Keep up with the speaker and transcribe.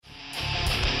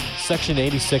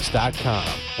Section86.com.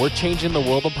 We're changing the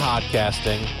world of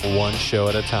podcasting one show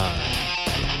at a time.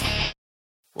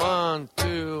 1,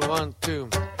 2, 1, 2.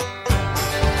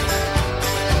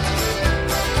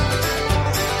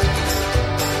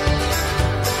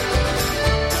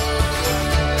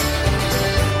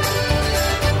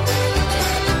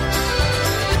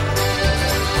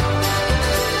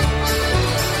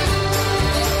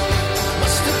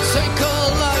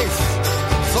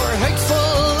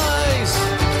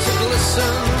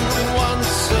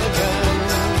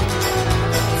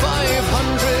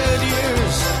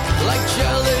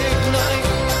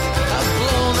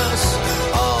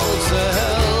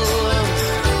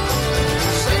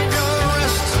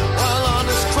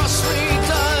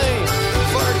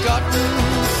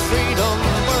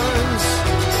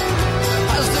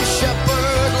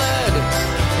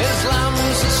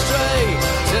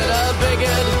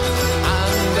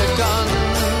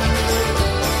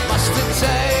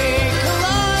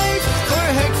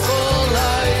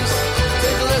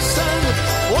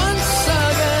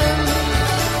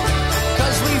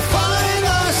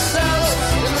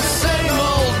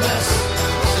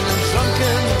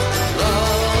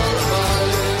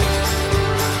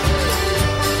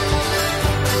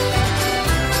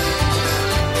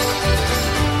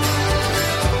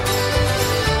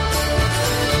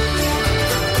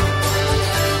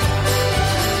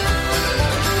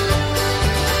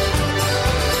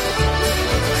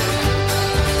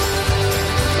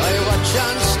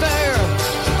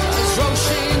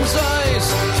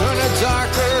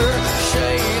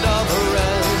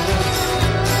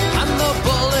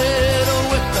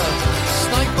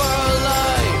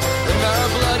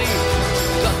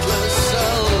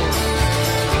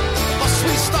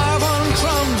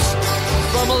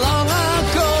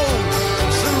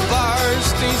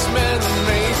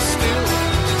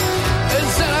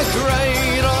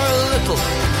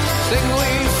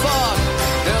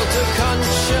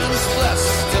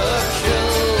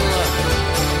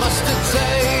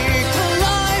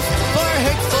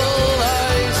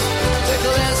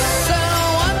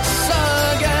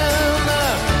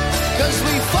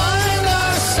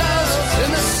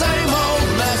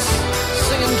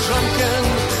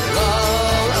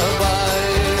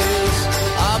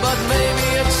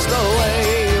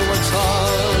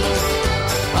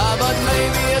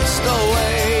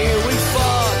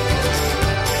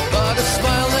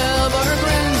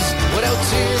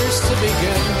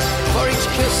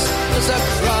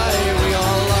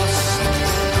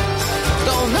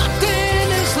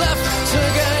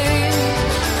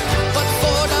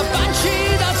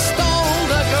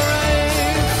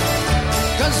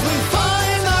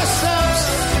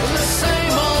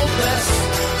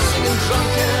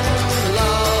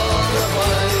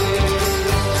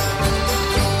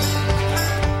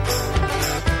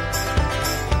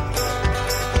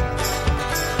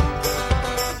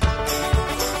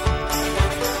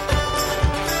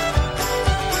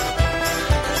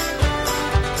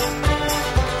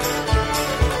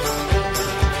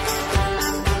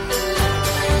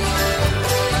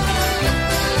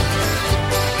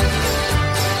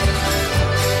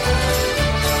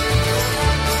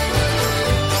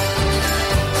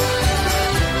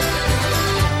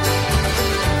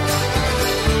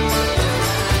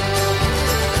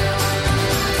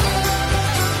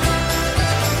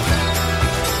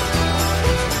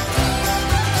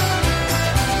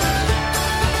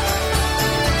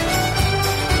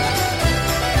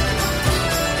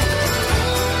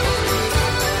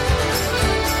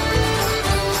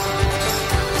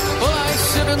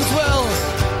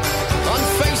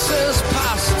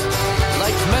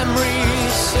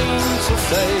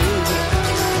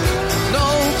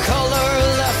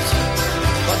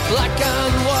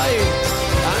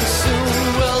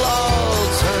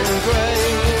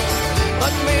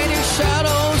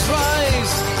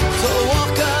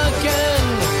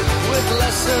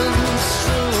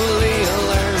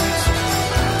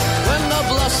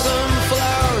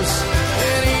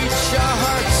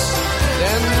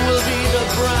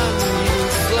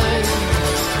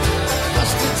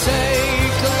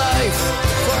 Take a life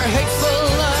for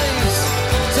hateful life.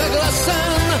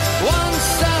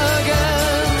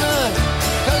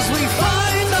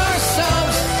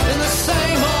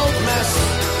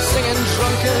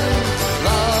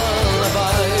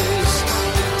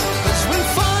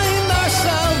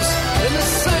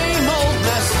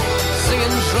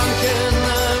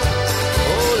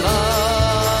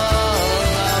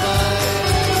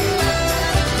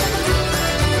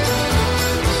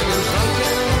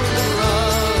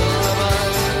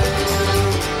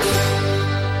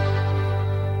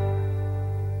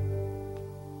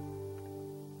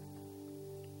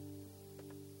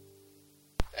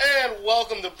 and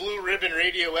welcome to Blue Ribbon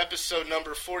Radio, episode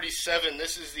number 47.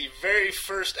 This is the very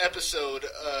first episode,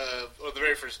 or the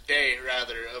very first day,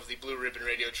 rather, of the Blue Ribbon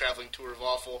Radio Traveling Tour of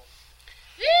Awful.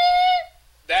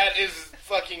 That is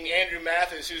fucking Andrew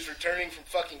Mathis, who's returning from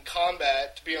fucking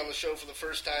combat to be on the show for the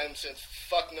first time since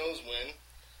fuck knows when.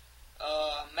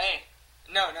 May.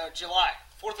 No, July.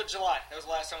 4th of July. That was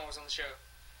the last time I was on the show.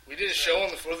 We did a show on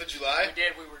the 4th of July? We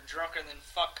did. We were drunker than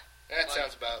fuck. That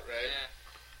sounds about right. Yeah.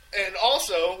 And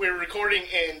also, we're recording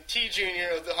in T.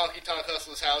 Jr. of the Honky Tonk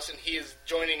Hustler's house, and he is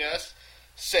joining us.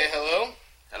 Say hello.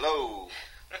 Hello.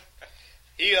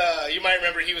 You might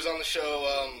remember he was on the show,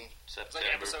 It's like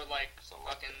episode,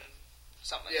 fucking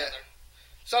something yeah. other.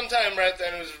 Sometime right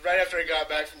then, it was right after I got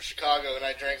back from Chicago, and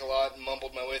I drank a lot and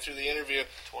mumbled my way through the interview.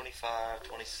 25,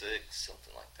 26,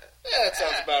 something like that. Yeah, that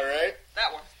sounds about right.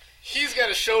 That one. He's got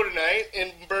a show tonight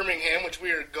in Birmingham, which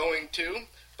we are going to,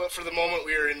 but for the moment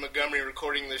we are in Montgomery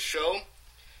recording this show.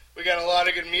 We got a lot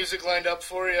of good music lined up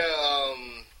for you.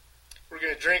 We're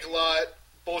going to drink a lot,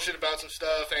 bullshit about some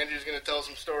stuff. Andrew's going to tell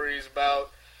some stories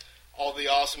about all the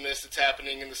awesomeness that's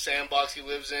happening in the sandbox he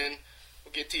lives in.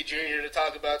 We'll get T. Jr. to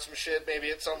talk about some shit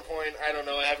maybe at some point. I don't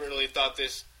know. I haven't really thought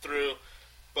this through.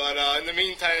 But in the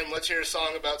meantime, let's hear a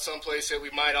song about someplace that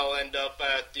we might all end up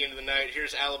at the end of the night.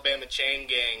 Here's Alabama Chain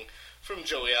Gang from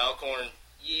Joey Alcorn.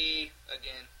 Yee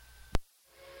again.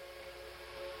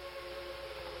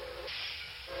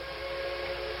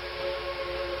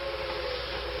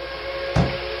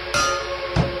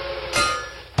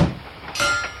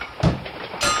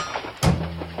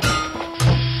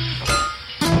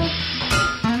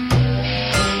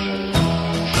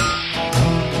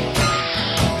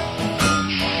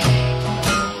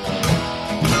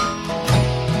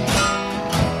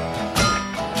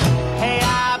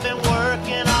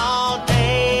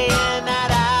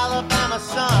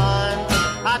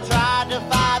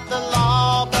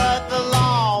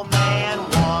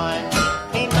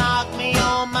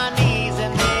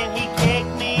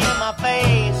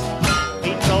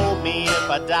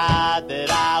 Died that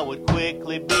I would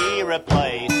quickly be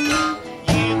replaced.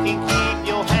 You can keep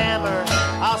your hammer,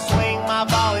 I'll swing my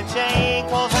ball and chain,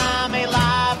 'cause I'm a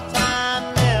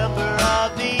lifetime member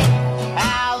of the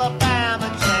Alabama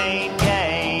Chain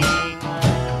Gang.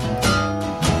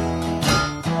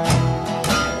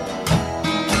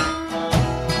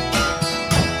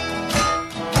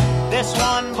 This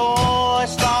one boy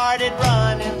started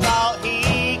running, thought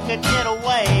he could get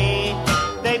away.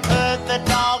 They put the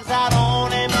dogs out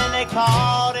on him and they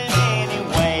caught him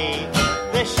anyway.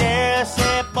 The sheriff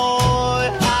said, boy,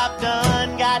 I've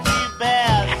done got you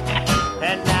best,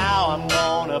 and now I'm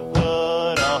gonna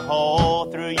put a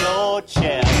hole through your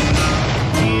chest.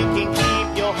 You can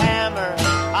keep your hammer,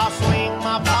 I'll swing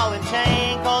my ball and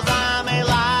chain, 'cause I'm a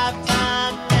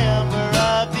lifetime member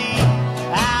of the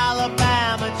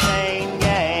Alabama Chain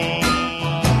Gang.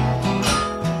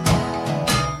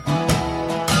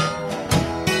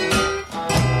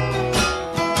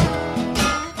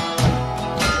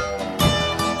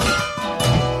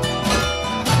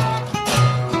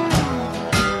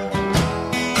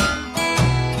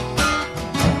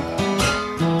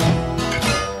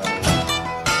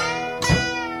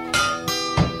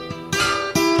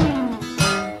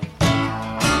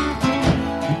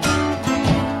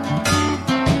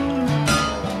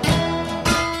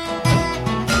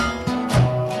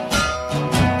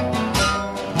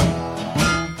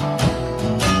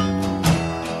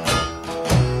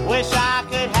 Wish I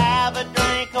could have a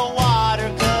drink of water,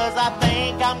 'cause I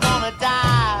think I'm gonna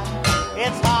die.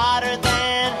 It's hotter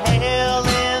than hell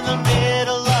in the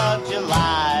middle of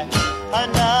July.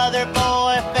 Another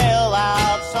boy fell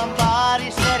out,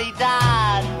 somebody said he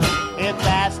died. If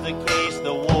that's the case,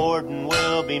 the warden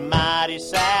will be mighty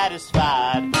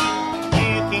satisfied.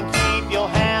 You can keep your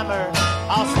hammer,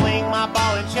 I'll swing my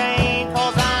ball and chain,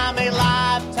 'cause I'm a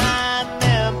lifetime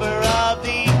member of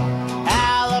the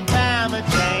Alabama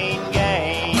Chain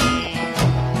Gang.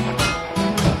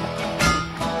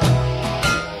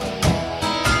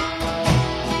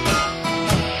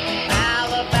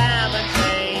 Alabama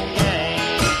Chain Gang.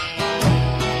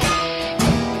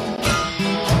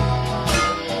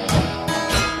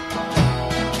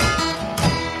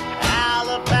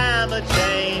 Alabama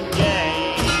Chain Gang.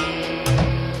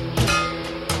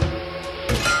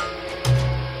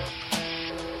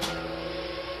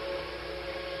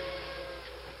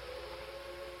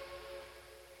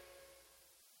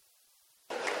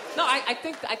 No, I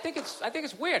think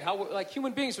it's weird how like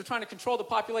human beings are trying to control the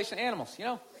population of animals. You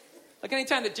know, like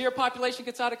anytime the deer population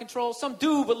gets out of control, some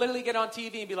dude would literally get on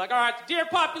TV and be like, "All right, the deer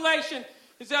population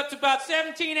is up to about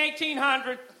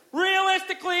 1,800.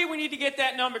 Realistically, we need to get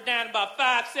that number down to about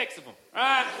 5, 6 of them, all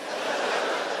right?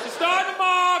 To start them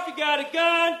off, you got a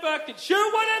gun, fucking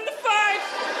shoot one in the face.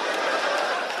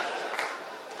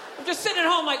 I'm just sitting at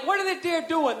home like, what are the deer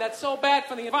doing that's so bad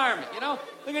for the environment, you know?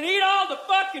 They're gonna eat all the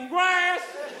fucking grass.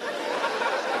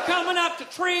 They're coming up to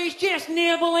trees, just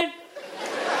nibbling.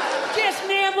 Just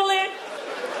nibbling.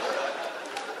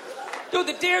 Dude,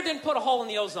 the deer didn't put a hole in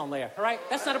the ozone layer, all right?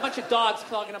 That's not a bunch of dogs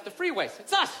clogging up the freeways.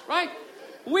 It's us, right?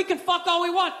 We can fuck all we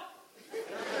want.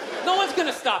 No one's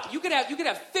gonna stop. You could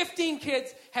have 15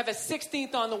 kids, have a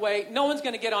 16th on the way. No one's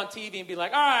gonna get on TV and be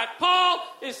like, all right, Paul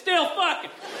is still fucking.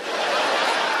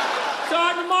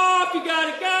 Start them off, you got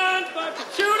a gun, fucking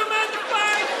shoot him in the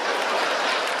face.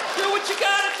 Do what you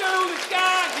gotta do, this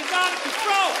guy is out of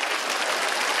control.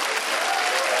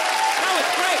 No,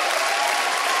 it's great.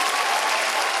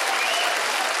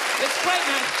 It's great,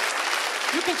 man.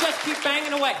 You can just keep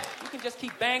banging away. You can just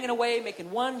keep banging away,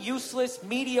 making one useless,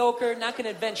 mediocre, not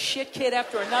gonna invent shit kid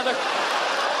after another.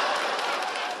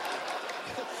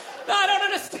 No, I don't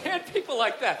understand people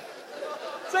like that.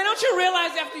 So don't you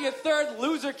realize after your third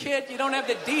loser kid, you don't have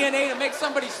the DNA to make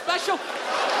somebody special?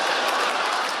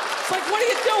 It's like, what are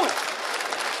you doing?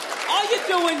 All you're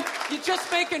doing, you're just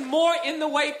making more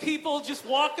in-the-way people just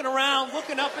walking around,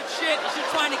 looking up at shit, as you're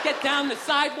trying to get down the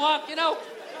sidewalk, you know?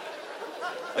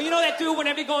 Or you know that dude,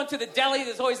 whenever you go into the deli,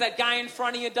 there's always that guy in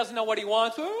front of you, doesn't know what he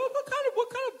wants. Oh, what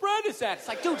kind of bread is that? It's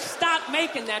like, dude, stop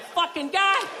making that fucking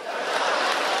guy.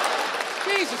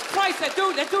 Jesus Christ, that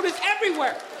dude is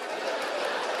everywhere.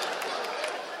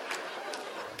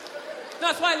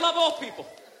 That's why I love old people.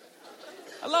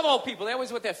 I love old people. They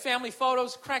always with their family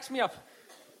photos. Cracks me up.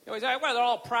 They always, well, they're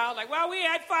all proud. Like, well, we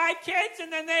had 5 kids,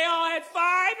 and then they all had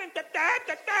 5, and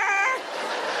da-da-da-da.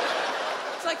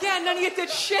 It's like, yeah, none of you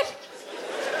did shit.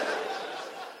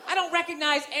 I don't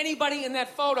recognize anybody in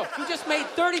that photo. You just made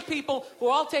 30 people who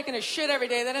are all taking a shit every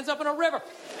day that ends up in a river.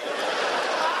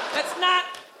 That's not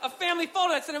a family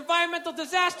photo. That's an environmental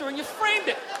disaster, and you framed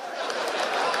it.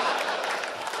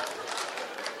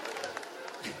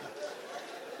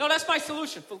 No, that's my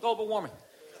solution for global warming.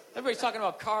 Everybody's talking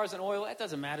about cars and oil. That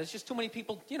doesn't matter. It's just too many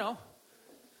people, you know.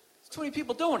 There's too many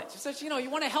people doing it. Just that, you know, you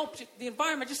want to help the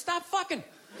environment, just stop fucking.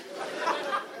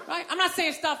 Right? I'm not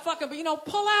saying stop fucking, but, you know,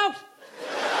 pull out.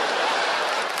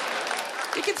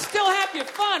 You can still have your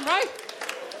fun, right?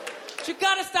 But you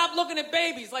got to stop looking at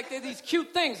babies like they're these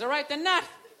cute things, all right? They're not.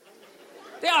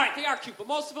 They are cute, but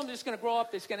most of them are just going to grow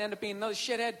up. They're just going to end up being another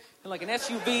shithead in like an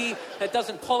SUV that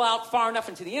doesn't pull out far enough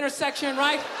into the intersection,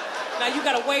 right? Now you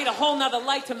got to wait a whole nother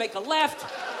light to make a left,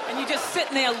 and you're just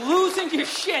sitting there losing your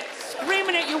shit,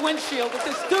 screaming at your windshield with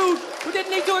this dude who didn't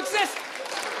need to exist.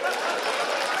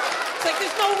 It's like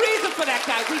there's no reason for that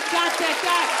guy. We got that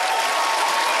guy.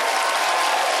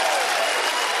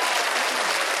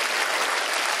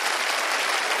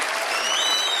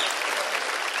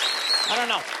 I don't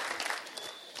know.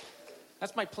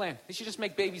 That's my plan. They should just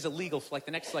make babies illegal for like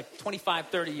the next 25,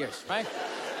 30 years, right?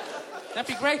 That'd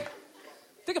be great.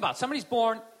 Think about it. Somebody's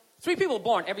born, 3 people are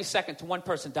born every second to 1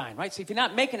 person dying, right? So if you're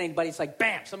not making anybody, it's like,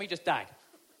 bam, somebody just died,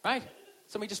 right?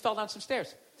 Somebody just fell down some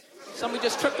stairs. Somebody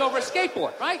just tripped over a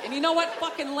skateboard, right? And you know what?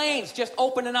 Fucking lanes just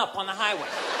opening up on the highway,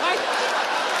 right?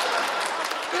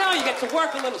 You know, you get to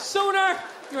work a little sooner.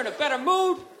 You're in a better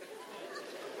mood.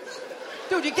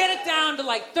 Dude, you get it down to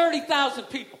like 30,000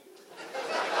 people.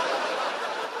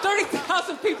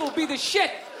 30,000 people will be the shit.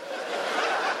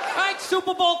 Right?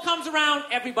 Super Bowl comes around,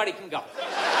 everybody can go.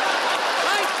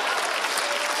 Right?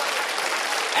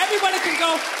 Everybody can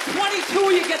go.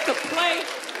 22 you get to play.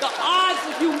 The odds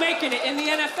of you making it in the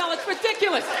NFL, it's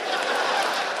ridiculous.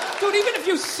 Dude, even if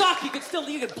you suck, you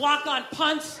could block on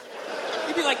punts.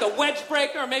 You'd be like the wedge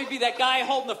breaker, or maybe be that guy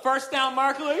holding the first down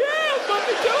marker, like, yeah, I'm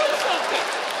fucking doing something.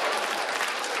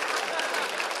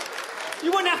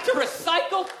 You wouldn't have to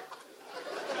recycle.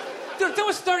 Dude, if there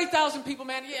was 30,000 people,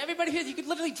 man, everybody here, you could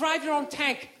literally drive your own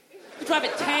tank. You could drive a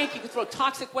tank, you could throw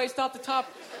toxic waste out the top.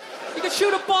 You could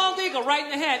shoot a bald eagle right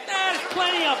in the head. There's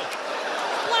plenty of them.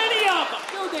 Plenty of them.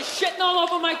 Dude, they're shitting all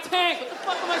over my tank. What the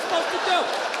fuck am I supposed to do?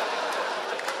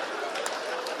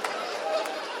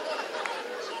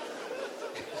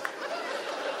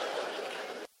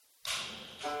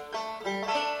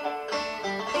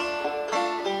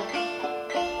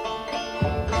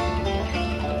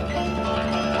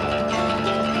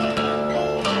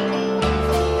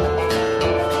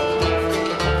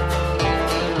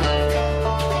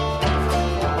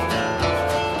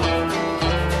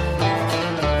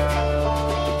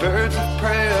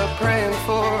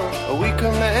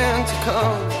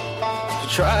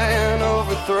 Try and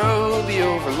overthrow the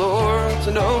overlords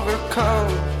and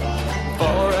overcome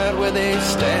fall right where they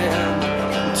stand.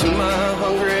 To my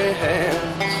hungry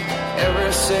hands,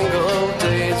 every single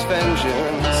day's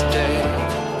vengeance day.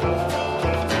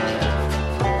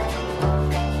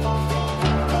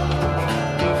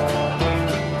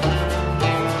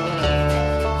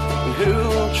 And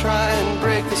who'll try and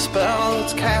break the spell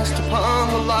that's cast upon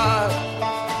the lot?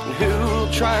 And who'll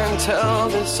try and tell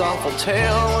this awful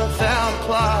tale without a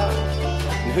plot?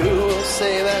 And who will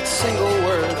say that single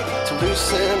word to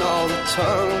loosen all the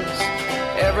tongues?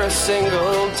 Every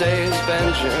single day's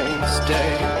vengeance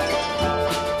day.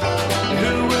 And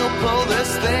who will pull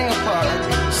this thing apart,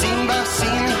 scene by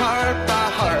scene, heart by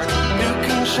heart? Who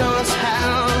can show us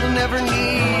how to never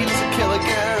need to kill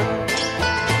again?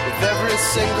 With every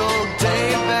single day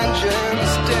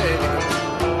vengeance day.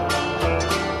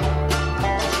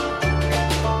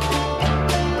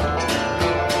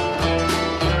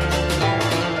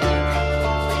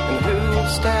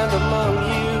 Stand among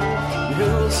you, who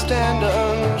will stand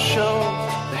unshown.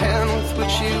 The hand with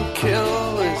which you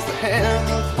kill is the hand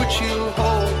with which you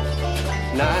hold.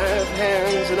 And I've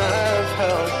hands and I've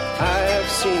held, I have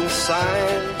seen the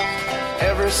sign.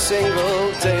 Every single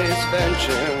day's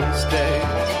vengeance day.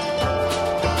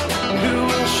 And who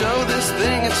will show this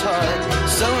thing its heart,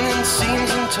 sewn in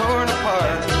seams and torn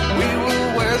apart? We will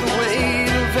wear the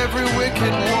weight of every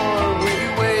wicked war we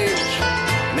wage.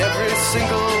 And every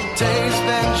single day's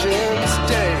vengeance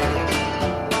day.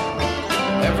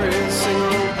 Every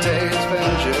single day's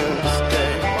vengeance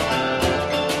day.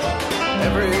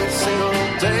 Every single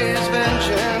day's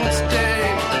vengeance day.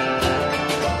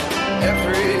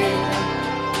 Every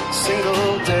single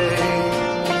day's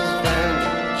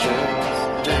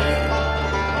vengeance day.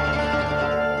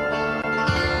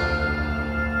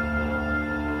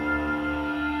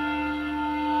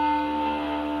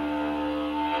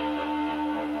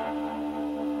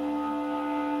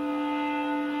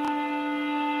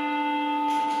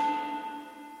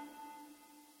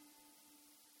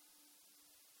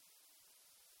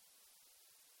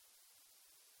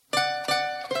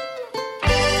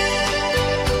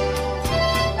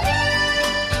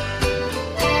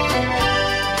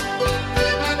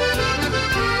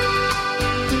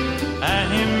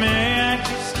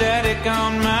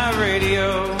 On my radio,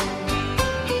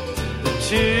 the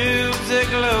tubes that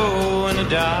glow in the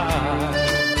dark.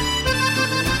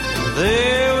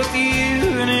 There with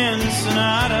you in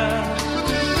Ensenada,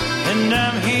 and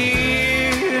I'm here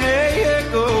in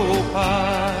Echo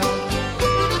Park.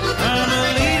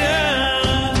 Carmelita,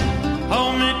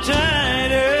 hold me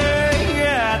tighter,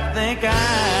 yeah, I think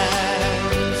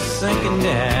I'm sinking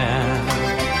down.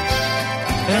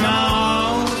 Am I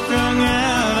all strung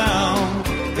out on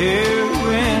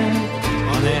heroin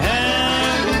on the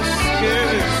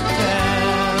outskirts of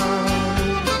town?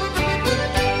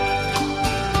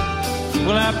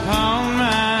 Well, I pawned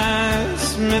my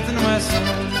Smith & Wesson,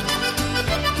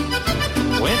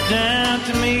 went down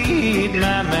to meet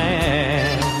my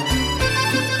man.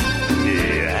 He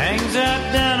hangs out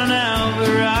down on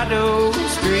Alvarado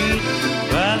Street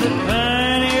by the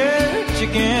Pioneer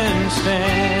Chicken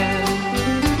Stand.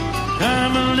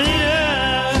 Carmelita,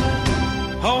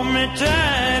 hold me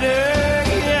tighter,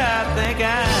 yeah, I think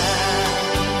I'm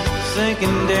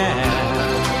sinking down.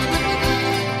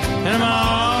 And I'm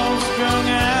all strung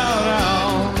out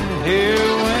on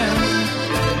heroin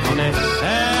on the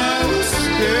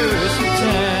outskirts of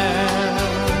town.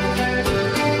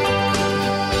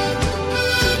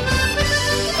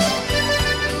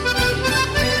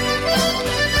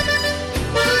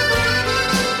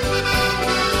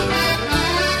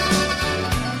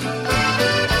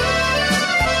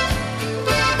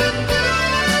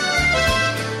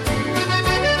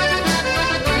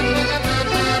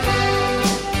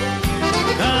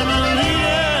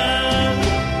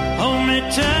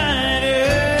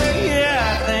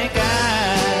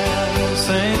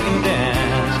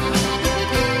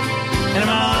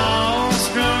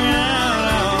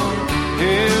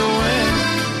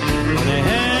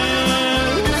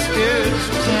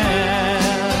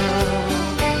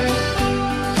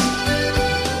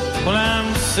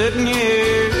 Sitting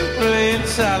here playing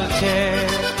solitaire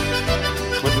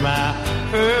with my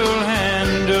pearl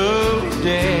hand of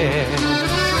death.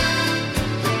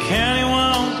 The county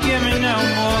won't give me no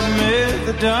more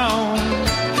methadone,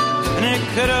 and it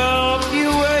cut off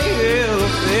your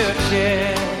welfare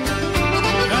check.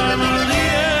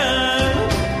 Carmelita,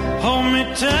 hold me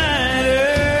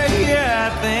tighter, yeah,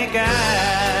 I think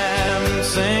I'm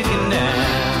sinking down.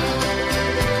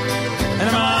 And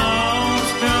I'm all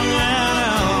strung out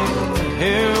on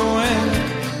heroin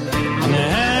on the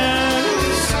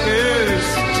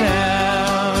outskirts of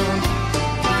town.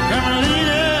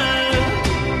 Carmelita,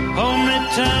 hold me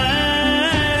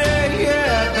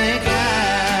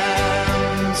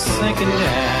breaking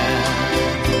down.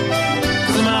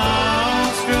 'Cause I'm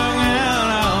all strung out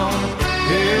on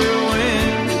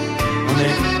heroin on the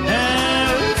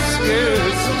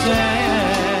outskirts of town.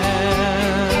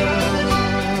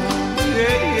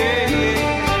 Yeah, yeah, yeah.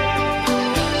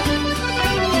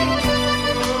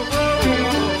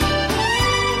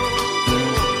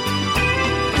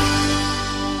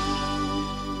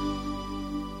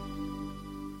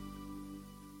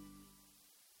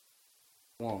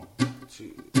 One,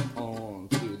 two,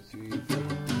 3, 4.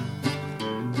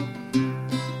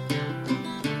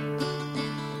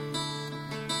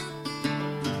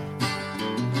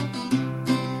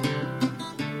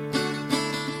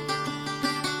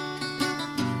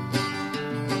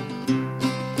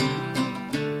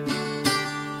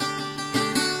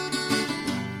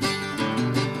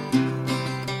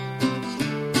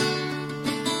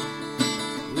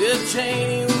 Well,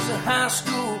 Janie was a high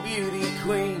school beauty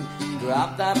queen.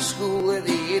 Dropped out of school at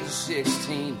the age of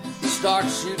 16. Started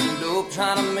shooting dope,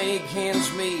 trying to make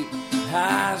ends meet.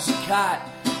 High as a kite,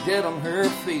 dead on her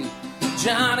feet.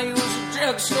 Johnny was a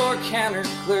drugstore counter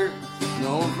clerk,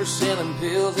 known for selling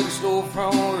pills that he stole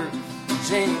from work.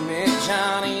 Janie met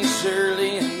Johnny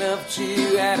early enough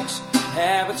to addicts.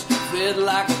 Habits fit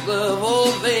like a glove.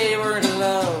 Oh, they were in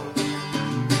love.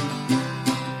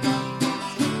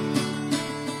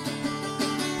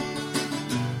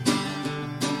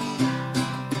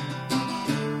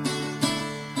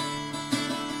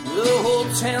 The whole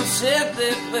town said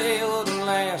that they wouldn't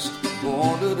last.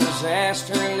 Born to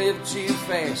disaster and lived too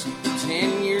fast.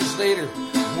 10 years later,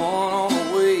 one on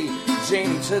the way.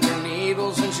 Janie took her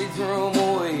needles and she threw them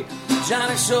away.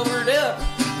 Johnny sobered up,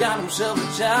 got himself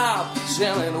a job,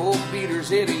 selling old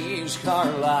beaters at a used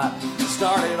car lot.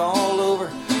 Started all over,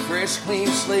 fresh, clean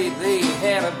slate. They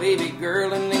had a baby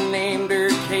girl and they named her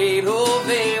Kate. Oh,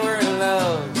 they were in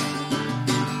love.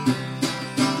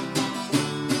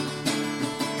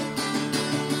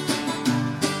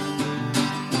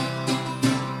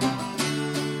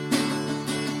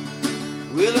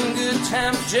 Well, them good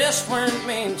times just weren't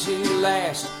meant to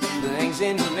last. Things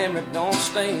in your memory don't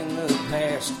stay in the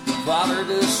past. Father,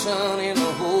 the Son, and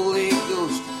the Holy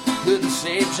Ghost couldn't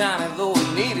save Johnny, though he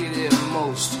needed it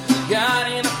most. Got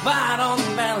in a fight on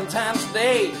Valentine's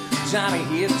Day. Johnny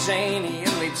hit Janie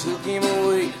and they took him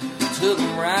away. Took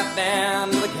him right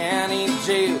down to the county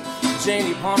jail.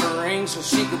 Janie pawned her ring so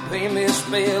she could pay Miss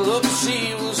Bell. Look,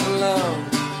 she was in love.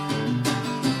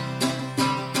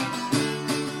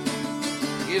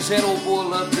 Guess that old boy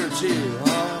loved her too,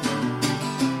 huh?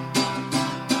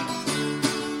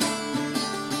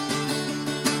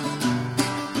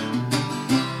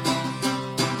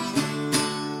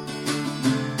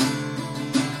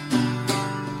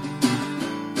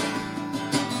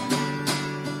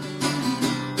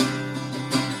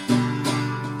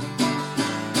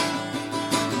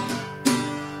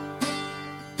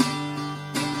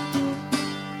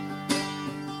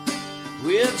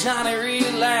 Well, Johnny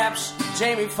relapsed,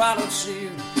 Jamie followed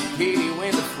suit. Katie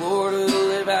went to Florida to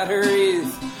live out her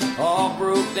youth. All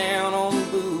broke down on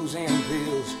booze and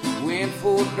pills. Went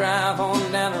for a drive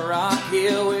on down to Rock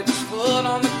Hill with his foot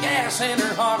on the gas and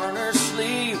her heart on her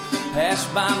sleeve.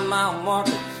 Passed by mile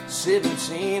marker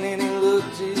 17 and he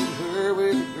looked at her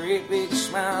with a great big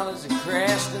smile as he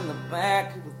crashed in the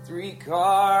back of a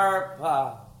 3-car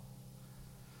pile.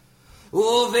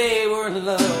 Oh, they were in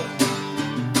love.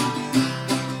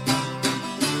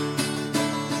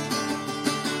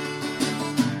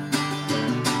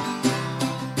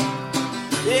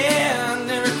 Yeah, I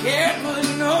never cared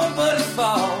for nobody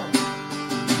fall.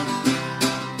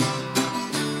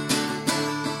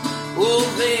 Oh,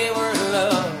 they were in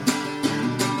love.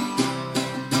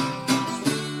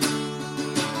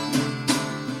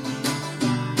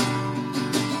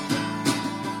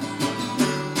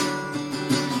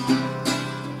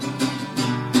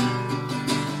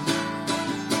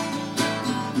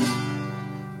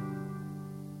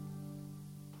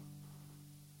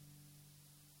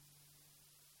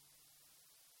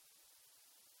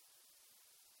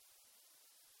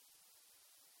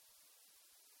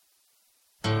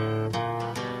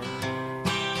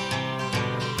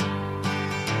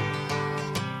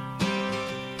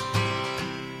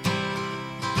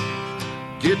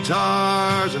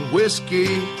 Guitars and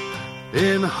whiskey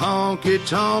in a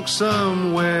honky-tonk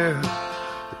somewhere.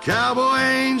 The cowboy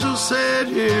angel said,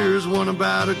 here's one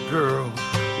about a girl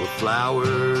with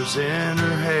flowers in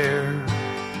her hair.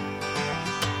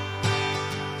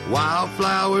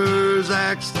 Wildflowers,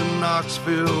 asked the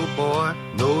Knoxville boy.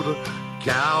 No, the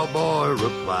cowboy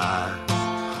replied.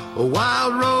 A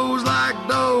wild rose like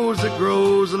those that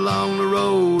grows along the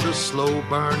road, a slow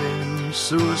burning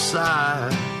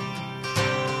suicide.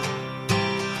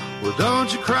 Well,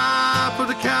 don't you cry for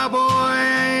the cowboy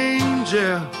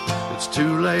angel. It's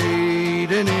too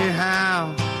late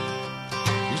anyhow.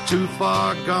 He's too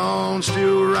far gone,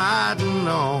 still riding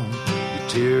on. Your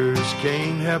tears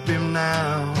can't help him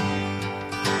now.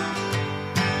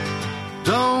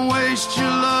 Don't waste your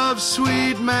love,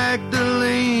 sweet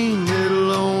Magdalene.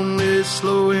 It'll only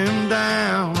slow him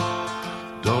down.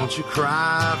 Don't you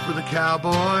cry for the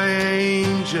cowboy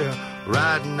angel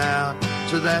riding out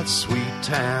to that sweet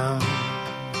town.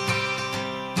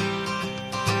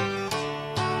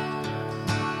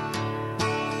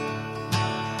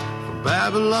 From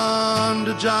Babylon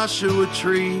to Joshua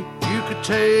Tree, you could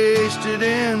taste it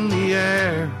in the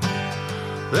air.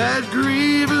 That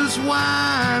grievous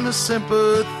wine of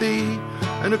sympathy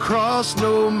and a cross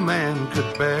no man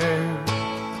could bear.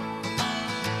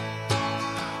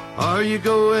 Are you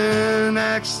going?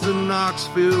 Asked the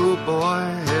Knoxville boy.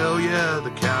 Hell yeah, the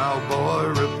cowboy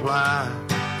replied.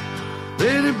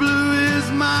 Then he blew his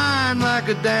mind like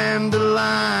a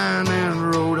dandelion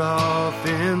and rode off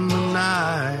in the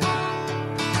night.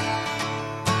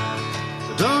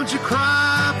 Don't you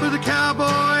cry for the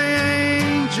cowboy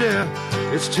angel.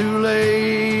 It's too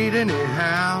late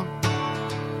anyhow.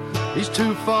 He's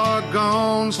too far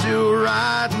gone, still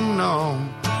riding on.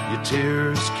 Your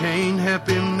tears can't help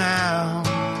him now.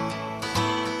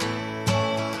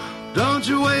 Don't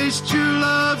you waste your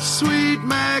love, sweet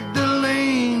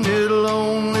Magdalene. It'll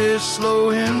only slow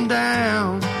him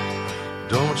down.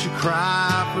 Don't you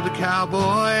cry for the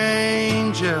cowboy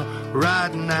angel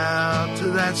riding out to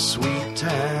that sweet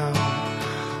town.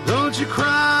 Don't you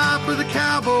cry for the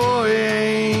cowboy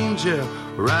angel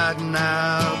riding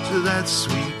out to that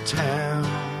sweet town.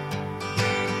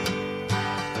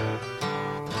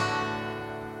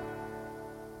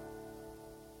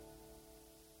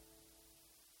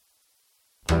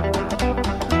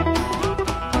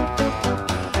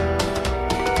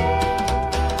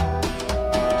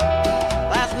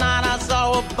 Last night I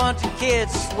saw a bunch of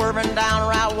kids swerving down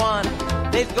Route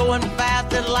 1. They's going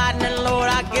fast as lightning, Lord,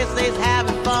 I guess they's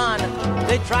having fun.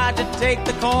 They tried to take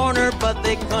the corner, but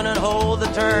they couldn't hold the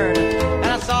turn. And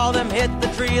I saw them hit the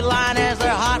tree line as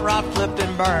their hot rod flipped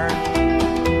and burned.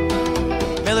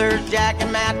 Miller's Jack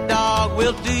and Mad Dog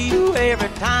will do you every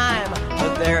time,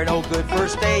 but they're no good for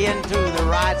staying to the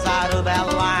right side of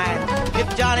that line.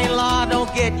 If Johnny Law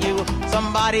don't get you,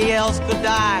 somebody else could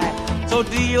die. So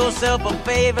do yourself a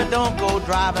favor, don't go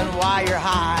driving while you're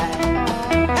high.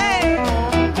 Hey!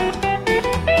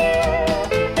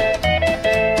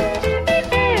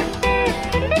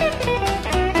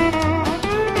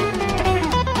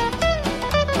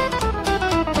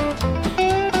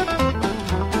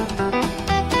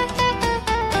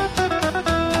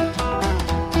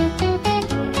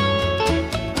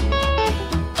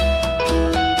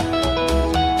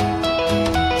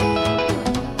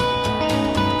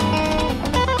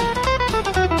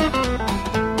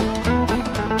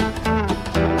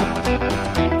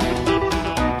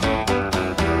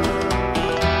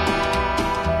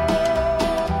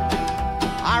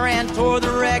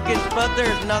 But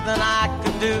there's nothing I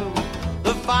could do.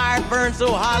 The fire burned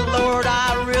so hot, Lord,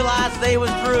 I realized they was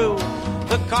through.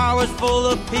 The car was full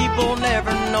of people,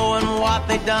 never knowing what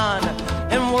they done.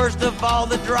 And worst of all,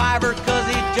 the driver, 'cause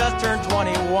he just turned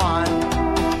 21.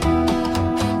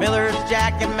 Miller's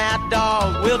Jack and Mad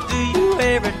Dog will do you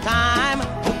every time,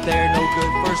 but they're no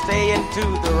good for staying to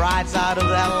the right side of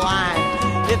that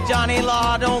line. If Johnny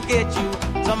Law don't get you,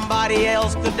 somebody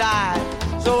else could die.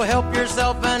 So help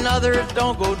yourself and others,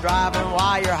 don't go driving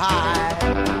while you're high.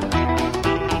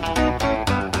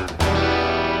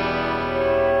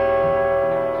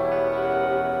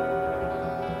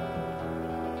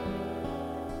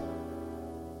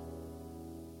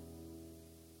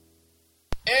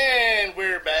 And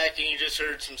we're back, and you just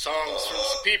heard some songs from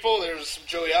some people. There was some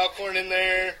Joey Alcorn in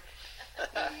there,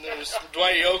 and there was some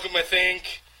Dwight Yoakam, I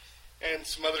think, and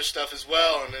some other stuff as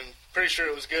well, and I'm pretty sure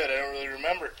it was good. I don't really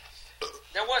remember.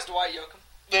 That was Dwight Yoakam.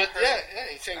 Yeah,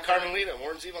 he sang Carmelita,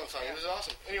 Warren Zevon song. It was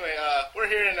awesome. Anyway, we're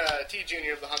here in T.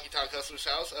 Jr. of the Honky Tonk Hustler's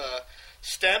house.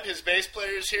 Stemp, his bass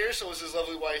player, is here, so is his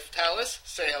lovely wife, Talis.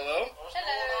 Say hello.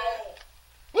 Hello.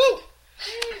 Woo!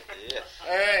 Yeah.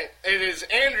 All right, it is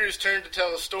Andrew's turn to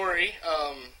tell a story.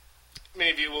 Many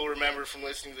of you will remember from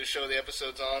listening to the show, the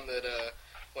episodes on, that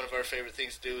one of our favorite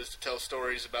things to do is to tell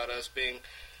stories about us being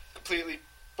completely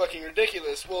fucking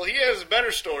ridiculous. Well, he has a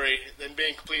better story than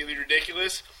being completely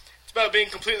ridiculous. It's about being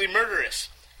completely murderous.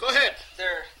 Go ahead.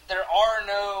 There are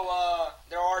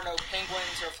no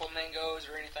penguins or flamingos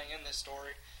or anything in this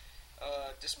story,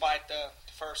 despite the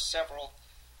first several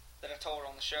that I told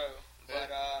on the show.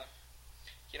 But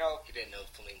You know, He didn't know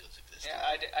flamingos existed. yeah,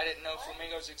 I didn't know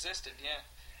flamingos existed. Yeah,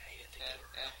 He didn't think they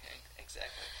were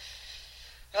exactly.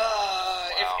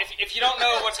 If you don't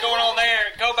know what's going on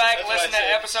there, go back and That's listen what to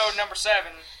I said. episode number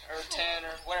 7 or 10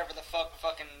 or whatever the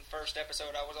fucking first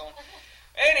episode I was on.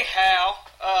 Anyhow,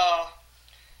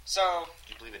 so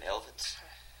Do you believe in elephants?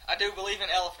 I do believe in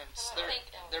elephants. Pink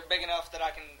elephant. They're big enough that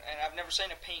I can, and I've never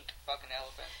seen a pink fucking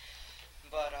elephant,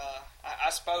 but I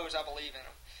suppose I believe in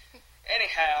them.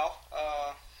 Anyhow,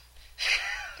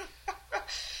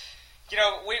 you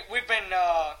know, we've been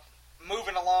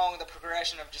moving along the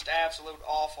progression of just absolute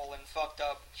awful and fucked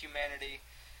up humanity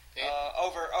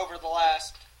over the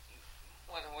last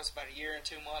what's about a year and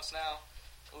 2 months now.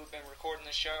 We've been recording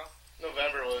this show.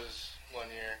 November was 1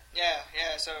 year.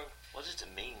 Yeah. So What does it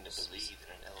mean to believe in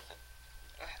an elephant?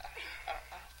 I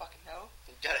don't fucking know.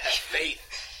 You gotta have faith.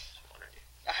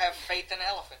 I have faith in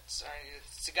elephants.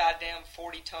 It's a goddamn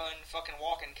 40-ton fucking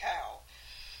walking cow.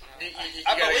 You know,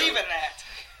 I believe in that.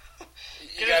 You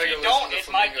Because gotta if go you don't, listen to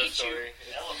it might Flamingo eat you. story.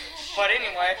 But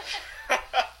anyway,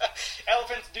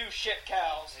 elephants do shit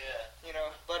cows. Yeah. You know,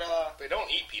 but They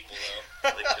don't eat people though.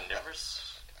 Are they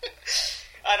carnivorous?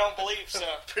 I don't believe so.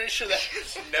 Pretty sure that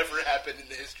has never happened in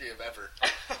the history of ever.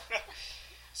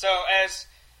 So as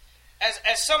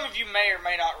some of you may or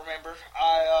may not remember,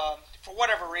 I for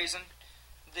whatever reason,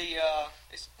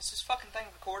 is this fucking thing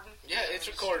recording? Yeah, it's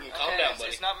recording. Calm Okay, down, it's,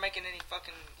 buddy. it's not making any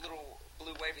fucking little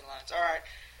blue wavy lines. All right,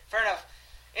 fair enough.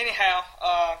 Anyhow,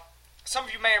 some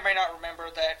of you may or may not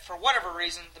remember that for whatever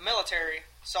reason, the military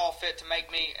saw fit to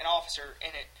make me an officer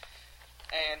in it,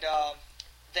 and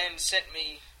then sent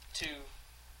me to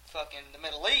fucking the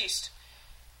Middle East,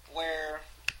 where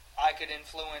I could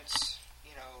influence,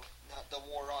 you know, the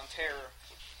war on terror.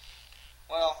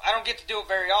 Well, I don't get to do it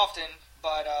very often,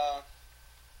 but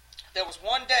there was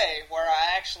one day where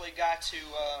I actually got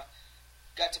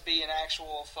to be an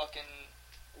actual fucking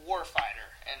war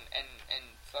fighter and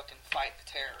fucking fight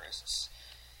the terrorists.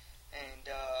 And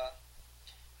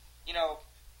you know,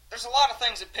 there's a lot of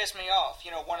things that piss me off.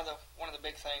 You know, one of the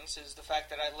big things is the fact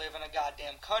that I live in a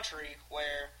goddamn country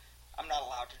where I'm not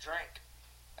allowed to drink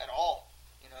at all.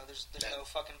 You know, there's no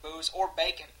fucking booze or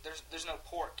bacon. There's no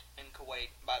pork in Kuwait,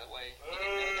 by the way. You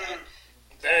didn't know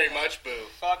that. Very much boo.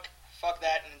 Fuck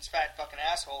that and its fat fucking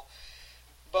asshole.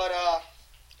 But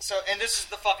and this is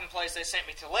the fucking place they sent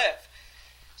me to live.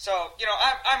 So, you know,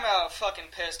 I'm a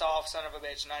fucking pissed off son of a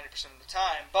bitch 90% of the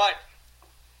time, but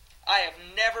I have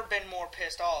never been more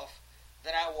pissed off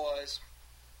than I was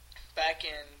back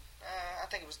in, I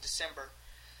think it was December.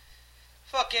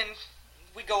 Fucking,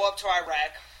 we go up to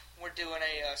Iraq. We're doing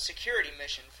a security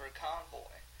mission for a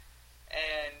convoy.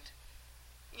 And,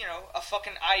 you know, a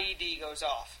fucking IED goes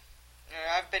off. You know,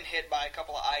 I've been hit by a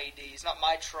couple of IEDs. Not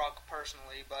my truck,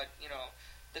 personally, but, you know,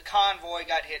 the convoy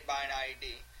got hit by an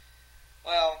IED.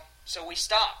 Well, so we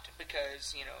stopped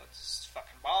because, you know, this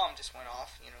fucking bomb just went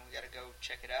off. You know, we gotta go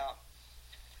check it out.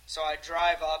 So I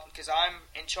drive up, because I'm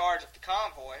in charge of the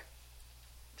convoy,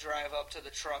 drive up to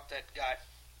the truck that got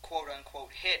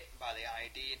quote-unquote hit by the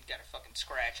IED and got a fucking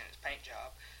scratch in its paint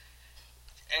job.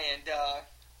 And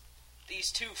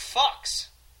these two fucks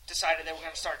decided they were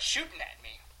going to start shooting at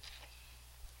me.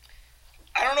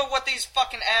 I don't know what these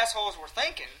fucking assholes were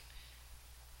thinking,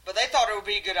 but they thought it would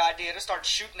be a good idea to start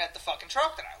shooting at the fucking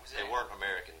truck that I was in. They weren't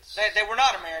Americans. They were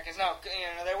not Americans. No, you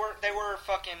know, they were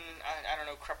fucking I don't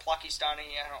know,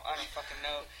 Kraplakistani. I don't fucking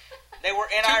know. They were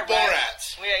in Iraq.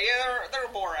 Borats. Yeah, they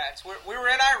were Borats. We were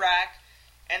in Iraq,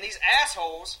 and these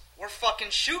assholes were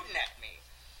fucking shooting at me.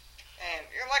 And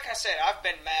you know, like I said, I've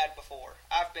been mad before.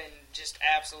 I've been just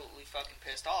absolutely fucking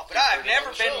pissed off. But I've never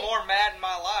been more mad in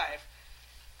my life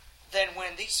than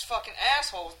when these fucking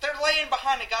assholes, they're laying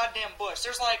behind a goddamn bush.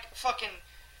 There's like fucking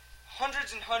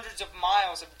hundreds and hundreds of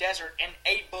miles of desert and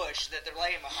a bush that they're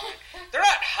laying behind. They're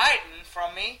not hiding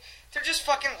from me. They're just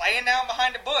fucking laying down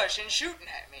behind a bush and shooting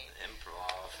at me.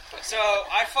 Improv. So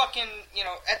I fucking, you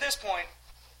know, at this point,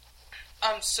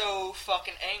 I'm so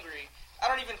fucking angry. I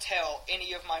don't even tell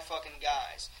any of my fucking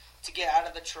guys to get out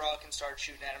of the truck and start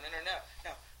shooting at them.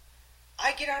 No.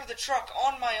 I get out of the truck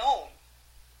on my own,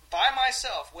 by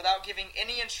myself, without giving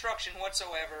any instruction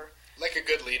whatsoever. Like a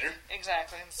good leader.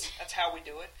 Exactly. That's how we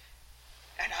do it.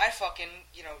 And I fucking,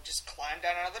 you know, just climb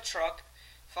down out of the truck,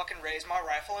 fucking raise my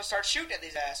rifle and start shooting at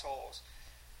these assholes.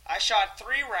 I shot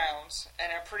 3 rounds,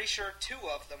 and I'm pretty sure 2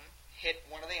 of them hit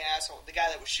one of the guy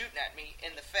that was shooting at me,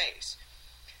 in the face.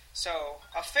 So,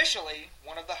 officially,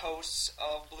 one of the hosts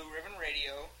of Blue Ribbon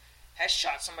Radio has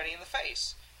shot somebody in the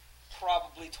face.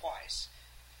 Probably twice.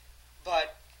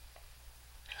 But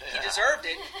he deserved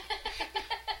it.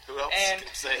 Who else And-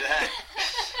 can say that?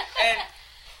 And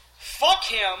fuck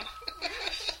him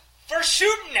for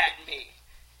shooting at me.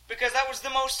 Because that was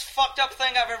the most fucked up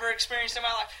thing I've ever experienced in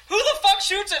my life. Who the fuck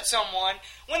shoots at someone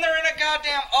when they're in a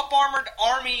goddamn up-armored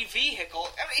army vehicle?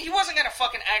 I mean, he wasn't gonna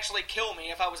fucking actually kill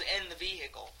me if I was in the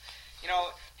vehicle. You know,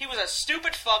 he was a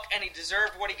stupid fuck and he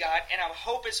deserved what he got, and I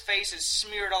hope his face is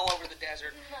smeared all over the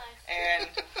desert. Nice. And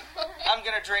I'm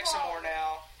gonna drink some more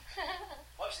now.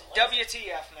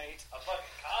 WTF, mate. A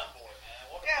fucking convoy, man.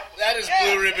 What That is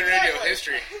Blue Ribbon Radio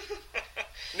history.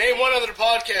 Name one other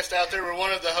podcast out there where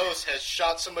one of the hosts has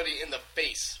shot somebody in the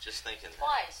face. Just thinking.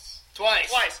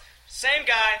 Twice. Same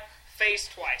guy, face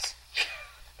twice.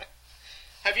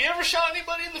 Have you ever shot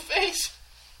anybody in the face?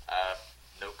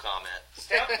 No comment.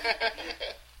 Not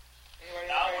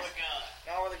Not with a gun.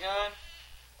 Not with a gun?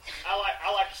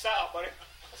 I like the style, buddy.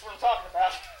 That's what I'm talking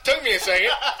about. Took me a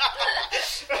second.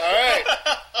 Alright.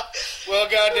 Well,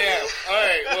 goddamn.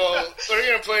 Alright, well, we're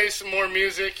going to play some more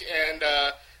music, and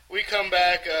we come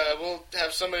back, we'll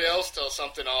have somebody else tell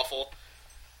something awful.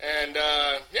 And,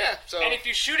 yeah, so... And if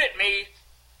you shoot at me,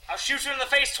 I'll shoot you in the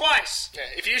face twice. Yeah,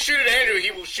 if you shoot at Andrew,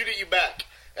 he will shoot at you back.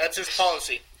 That's his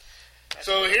policy.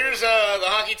 So here's the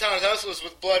Honky Tonk Hustlers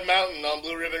with Blood Mountain on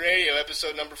Blue Ribbon Radio,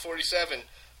 episode number 47.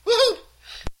 Woohoo!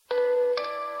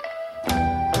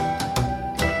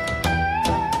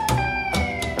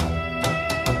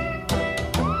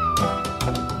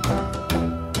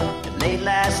 Late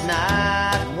last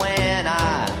night when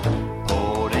I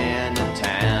pulled into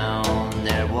town,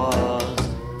 there was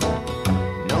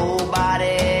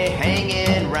nobody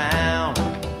hanging round.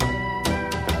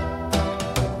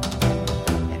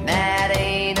 And that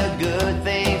ain't a good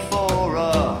thing for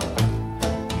a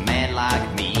man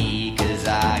like me, 'cause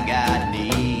I got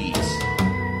needs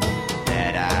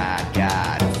that I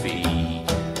gotta feed.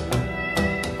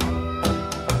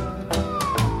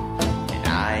 And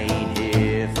I ain't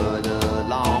here for the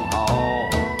long haul,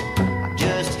 I'm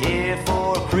just here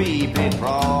for a creepy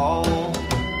crawl.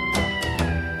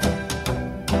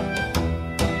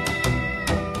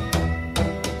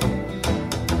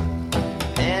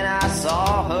 And I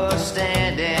saw her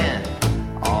standing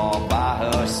all by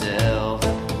herself,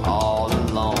 all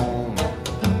alone,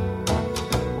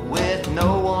 with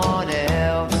no one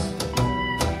else.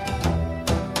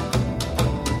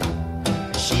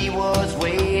 She was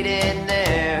waiting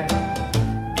there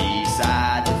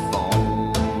beside the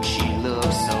phone. She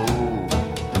looked so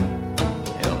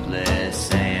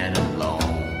helpless and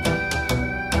alone.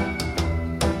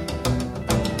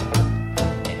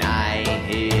 And I ain't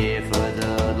here for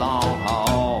the long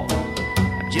haul,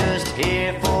 I'm just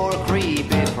here for a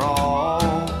creepy crawl.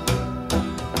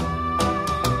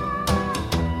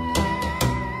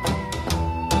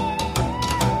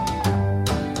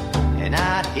 And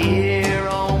out here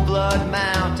on Blood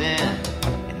Mountain,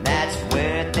 and that's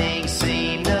where things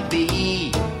seem to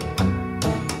be,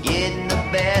 getting the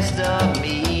best of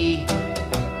me.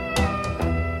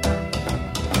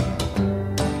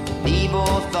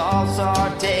 Evil thoughts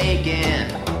are taking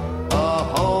a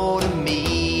hold of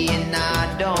me, and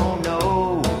I don't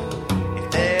know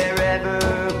if they're ever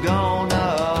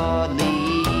gonna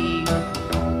leave.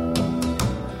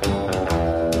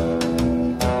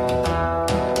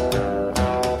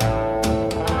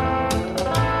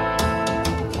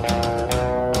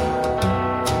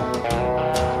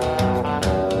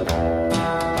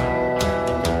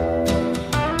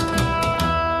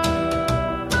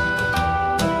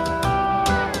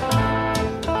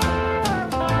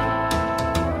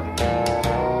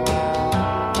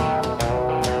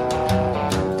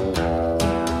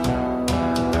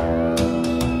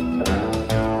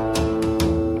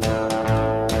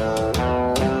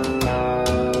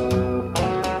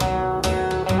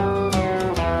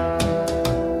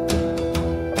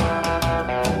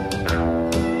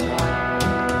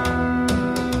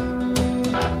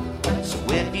 So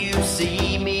if you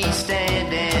see me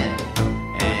standing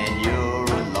and you're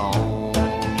alone,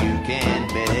 you can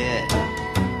bet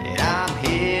that I'm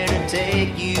here to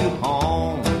take you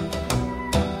home.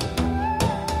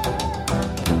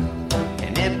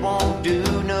 And it won't do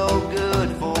no good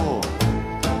for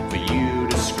you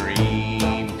to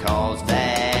scream, 'cause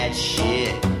that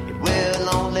shit, it will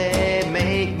only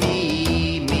make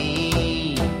me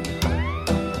mean.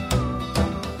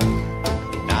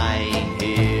 And I ain't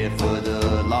here for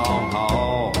the long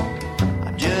haul,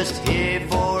 I'm just here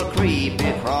for a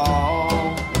creepy crawl.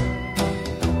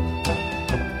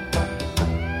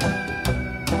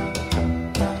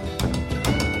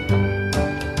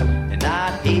 And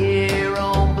out here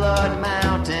on Blood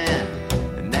Mountain,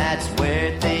 and that's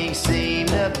where things seem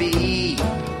to be,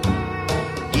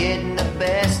 getting the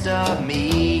best of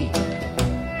me.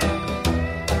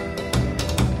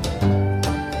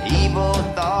 Evil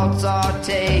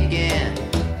taking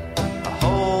a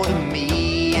hold of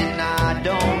me, and I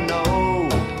don't know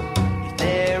if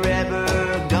they're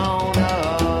ever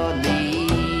gonna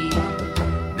leave.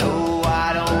 No,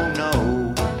 I don't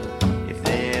know if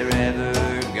they're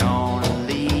ever gonna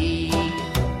leave.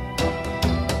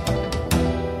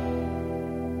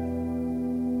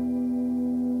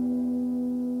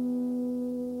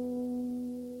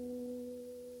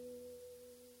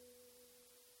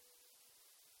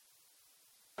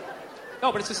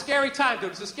 No, but it's a scary time,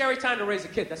 dude. It's a scary time to raise a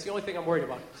kid. That's the only thing I'm worried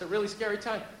about. It's a really scary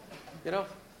time. You know?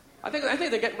 I think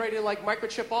they're getting ready to, like,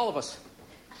 microchip all of us.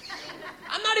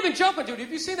 I'm not even joking, dude.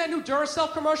 Have you seen that new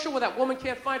Duracell commercial where that woman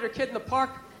can't find her kid in the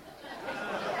park?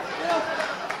 You know?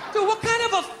 Dude, what kind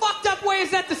of a fucked up way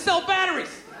is that to sell batteries?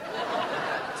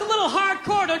 It's a little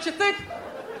hardcore, don't you think?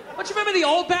 Don't you remember the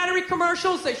old battery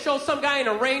commercials? They show some guy in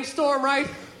a rainstorm, right?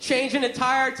 Changing a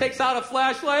tire, takes out a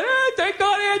flashlight. Thank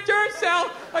God I had Duracell.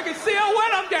 I can see how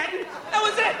wet I'm getting. That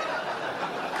was it.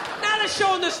 Now they're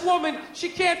showing this woman, she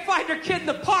can't find her kid in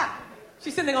the park.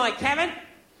 She's sitting there like, Kevin?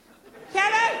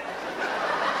 Kevin?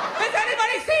 Has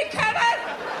anybody seen Kevin?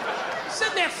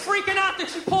 Sitting there freaking out, then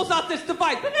she pulls out this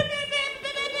device.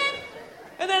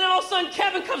 And then all of a sudden,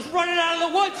 Kevin comes running out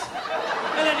of the woods.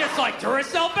 And they're just like,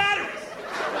 Duracell batteries.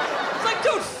 It's like,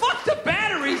 dude, fuck the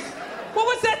batteries. What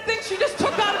was that thing she just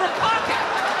took out of her pocket?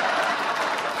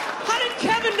 How did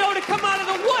Kevin know to come out of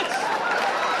the woods?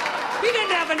 He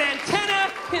didn't have an antenna.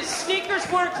 His sneakers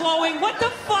weren't glowing. What the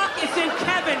fuck is in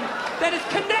Kevin that is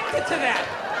connected to that?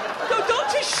 Dude, don't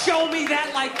just show me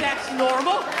that like that's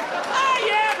normal. Oh,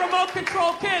 yeah, remote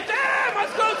control kids.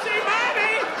 Let's go see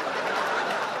Mommy.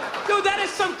 Dude, that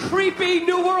is some creepy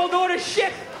New World Order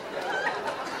shit.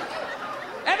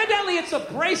 Evidently, it's a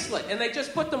bracelet, and they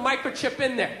just put the microchip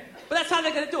in there. But that's how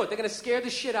they're going to do it. They're going to scare the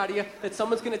shit out of you that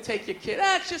someone's going to take your kid.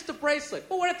 It's just a bracelet.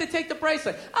 Well, what if they take the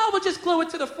bracelet? Oh, we'll just glue it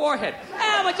to the forehead.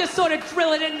 We'll just sort of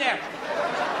drill it in there.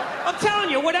 I'm telling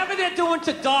you, whatever they're doing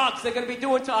to dogs, they're going to be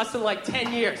doing to us in like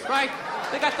 10 years, right?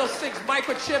 They got those 6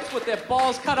 microchips with their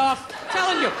balls cut off. I'm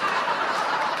telling you.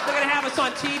 They're going to have us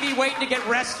on TV waiting to get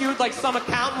rescued like some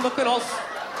accountant looking all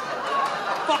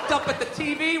fucked up at the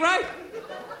TV, right?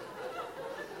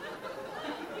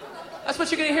 That's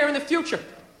what you're going to hear in the future.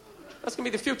 That's going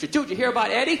to be the future. Dude, you hear about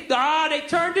Eddie? They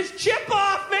turned his chip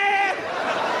off, man!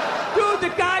 Dude, the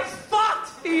guy's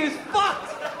fucked. He is fucked.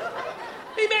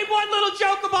 He made one little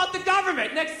joke about the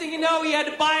government. Next thing you know, he had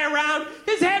to buy a round.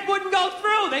 His head wouldn't go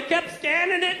through. They kept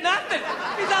scanning it, nothing.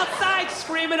 He's outside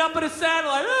screaming up at a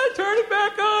satellite, turn it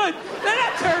back on. They're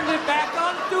not turning it back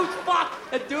on. The dude's fucked.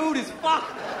 The dude is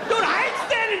fucked. Dude, I ain't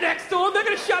standing next to him. They're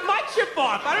going to shut my chip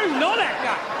off. I don't even know that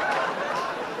guy.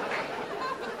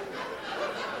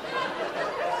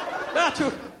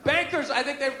 To bankers, I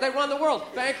think they run the world.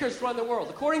 Bankers run the world.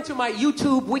 According to my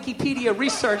YouTube Wikipedia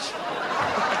research,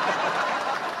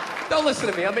 don't listen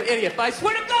to me, I'm an idiot, but I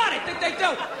swear to God, I think they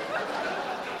do.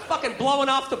 Fucking blowing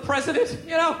off the president,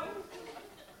 you know?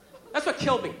 That's what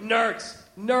killed me. Nerds.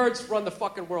 Nerds run the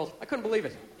fucking world. I couldn't believe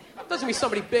it. Doesn't be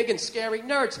somebody big and scary.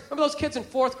 Nerds. Remember those kids in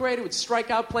 4th grade who would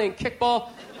strike out playing kickball?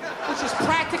 Which was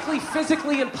practically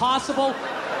physically impossible.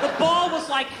 The ball was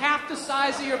like half the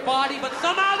size of your body, but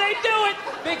somehow they do it.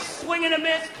 Big swing and a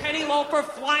miss. Kenny Loper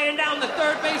flying down the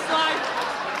 3rd baseline.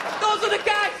 Those are the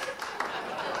guys.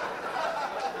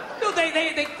 Dude,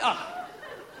 they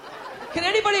Can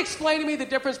anybody explain to me the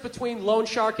difference between loan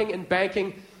sharking and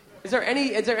banking? Is there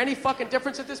any fucking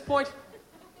difference at this point?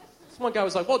 This one guy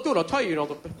was like, well, dude, I'll tell you,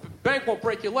 the bank won't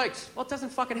break your legs. Well, it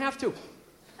doesn't fucking have to.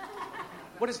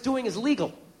 What it's doing is legal.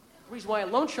 The reason why a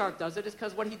loan shark does it is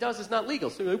because what he does is not legal.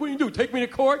 So you're like, what do you do? Take me to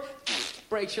court?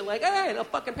 Breaks your leg. Hey, they'll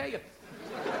fucking pay you.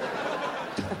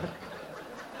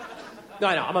 No,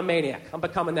 I'm a maniac. I'm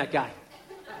becoming that guy.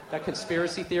 That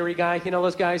conspiracy theory guy. You know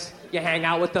those guys? You hang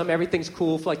out with them. Everything's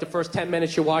cool for like the first 10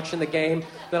 minutes you're watching the game.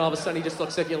 Then all of a sudden he just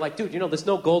looks at you like, dude, there's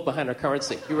no gold behind our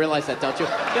currency. You realize that, don't you?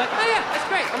 You're like, oh, yeah, that's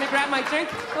great. Let me grab my drink.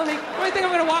 Let me think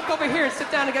I'm going to walk over here and sit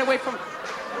down and get away from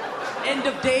end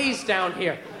of days down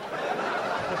here.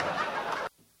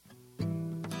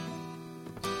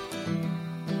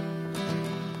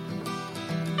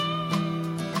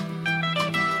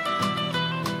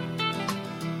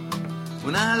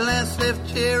 When I last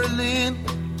left Cherry Lynn,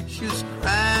 she was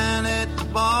crying at the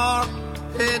bar.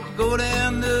 Had to go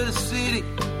down to the city,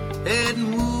 had to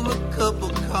move a couple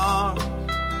cars.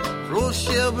 Throw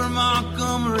Shelburne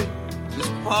Montgomery, his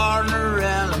partner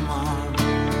Alamar.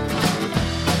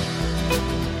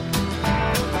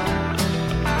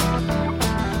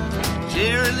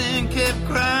 Cherry Lynn kept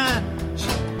crying, she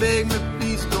begged me,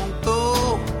 please don't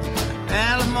go.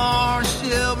 Alamar and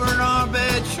Shelburne are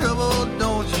bad trouble,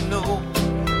 don't you know?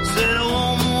 Said I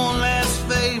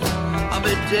I'll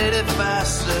be dead if I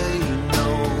say no.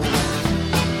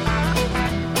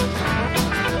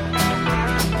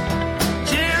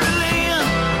 Jerry Lynn,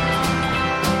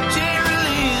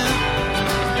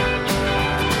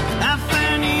 I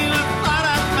found you, I thought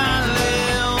I'd finally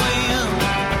win.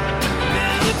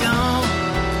 Now you're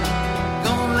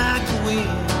gone like the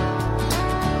wind.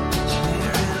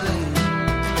 Jerry Lynn.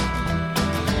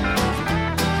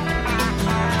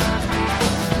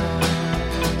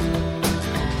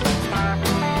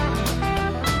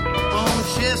 On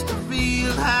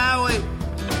Chesterfield Highway,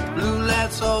 blue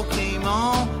lights all came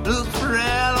on. Looked for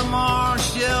Alomar and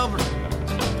Shelburne,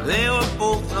 they were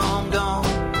both long gone.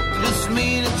 Just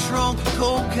me and a trunk of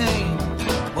cocaine,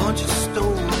 a bunch of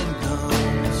stolen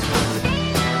guns.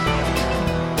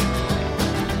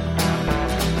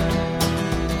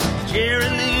 Jerry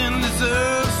Lynn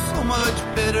deserves so much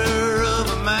better of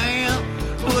a man.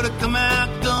 Would have come out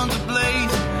guns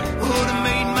ablaze, would have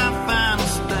made my final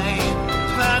stand.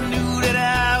 If I knew that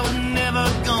I was never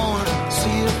gonna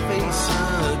see her face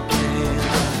again.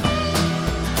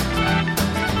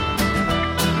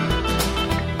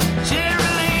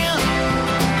 Jerry Lynn,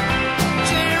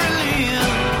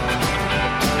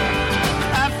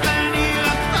 I found you,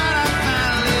 I thought I'd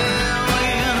finally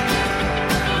win.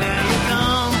 Now you're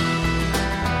gone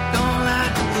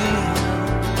like the wind.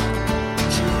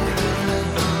 Jerry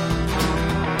Lynn.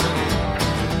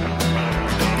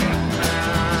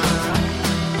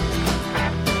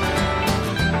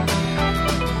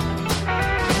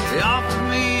 They offered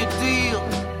me a deal,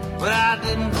 but I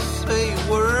didn't say a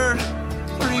word.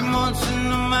 3 months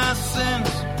into my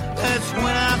sentence, that's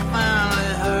when I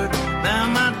finally heard about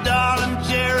my darling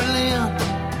Jerry Lynn,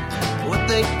 what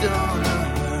they done to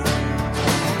her.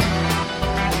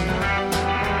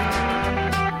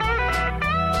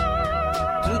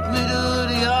 Took me to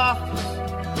the office,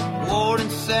 warden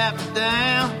sat me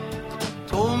down,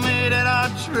 told me that our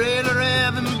trailer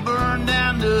had been burned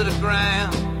down to the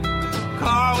ground.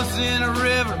 Car was in a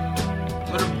river,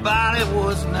 but her body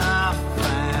was not found.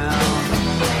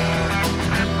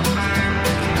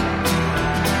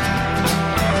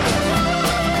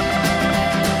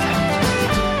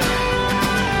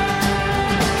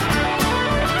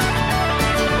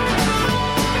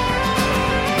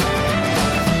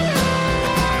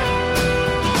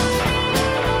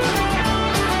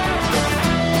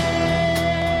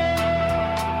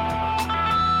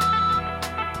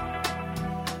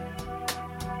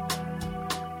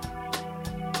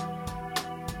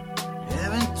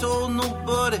 Haven't told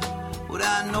nobody what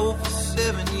I know for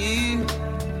 7 years.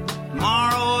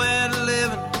 Tomorrow at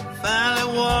 11, finally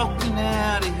walking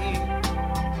out of here.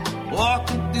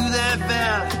 Walking through that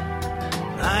valley,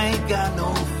 I ain't got no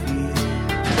fear.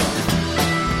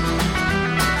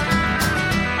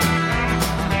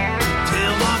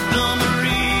 Tell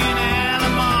Montgomery and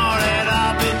Alomar that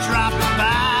I'll be dropping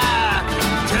by.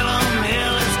 Tell them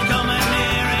hell is coming,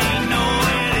 there ain't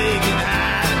nowhere they can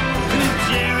hide. And if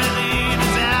Jerry Lynn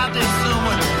is out there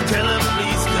somewhere, tell her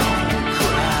please don't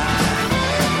cry.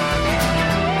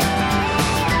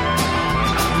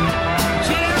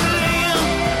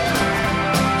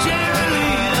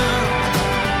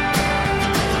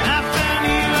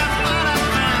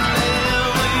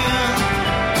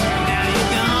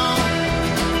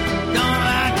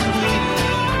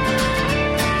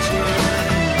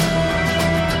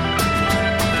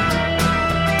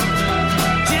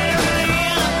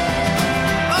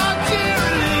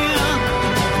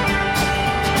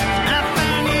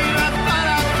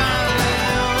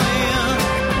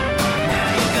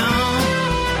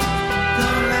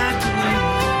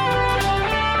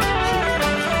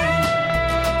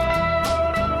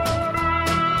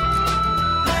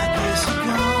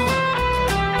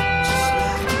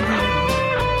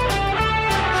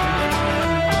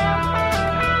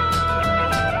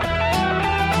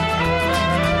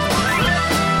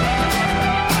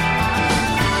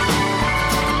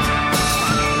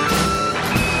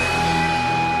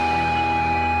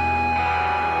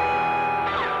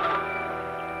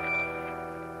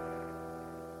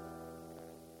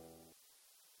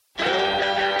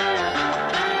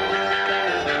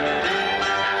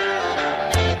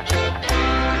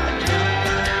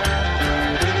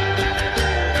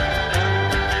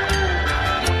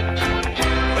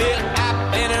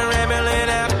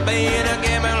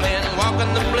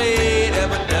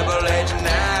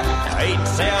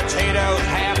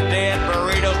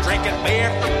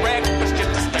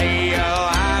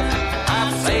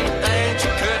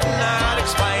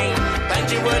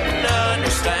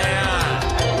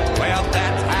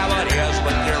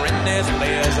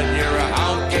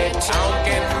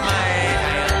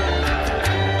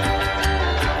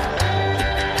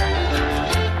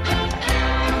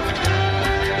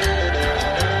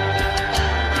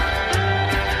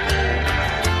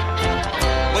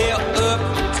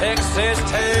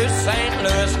 to St.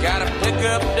 Louis, got a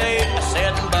pickup date. I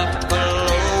said in Buffalo,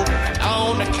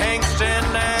 on to Kingston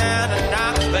and to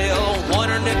Knoxville,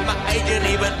 wondering if my agent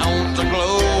even owns the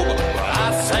Globe. Well,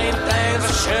 I've seen things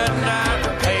I should not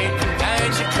repeat,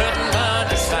 things you couldn't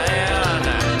understand.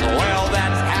 Well,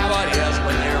 that's how it is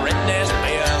when you're in this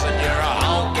biz and you're a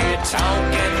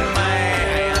honky-tonkin'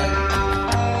 man.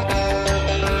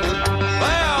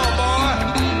 Well, boy.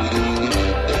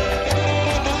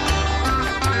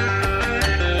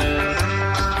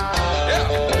 Yeah.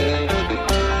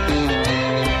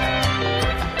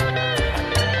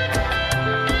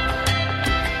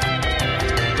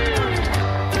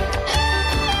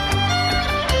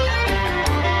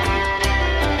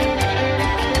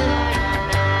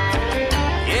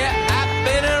 Yeah, I've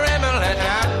been a rambling,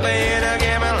 I've been a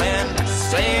gambling,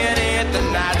 seeing it the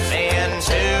nights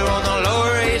into on the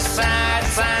Lower East Side,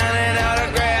 signing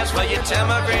autographs for you. Tell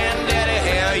my granddaddy,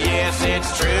 hell yes,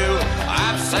 it's true.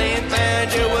 I've seen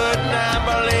things you would not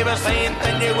believe, I've seen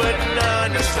things you wouldn't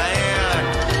understand.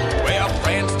 Well,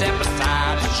 friend, step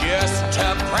aside, it's just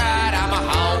tough pride. I'm a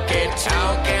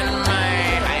honky-tonkin'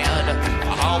 man,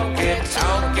 a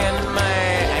honky-tonkin'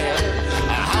 man,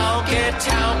 a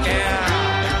honky-tonkin'.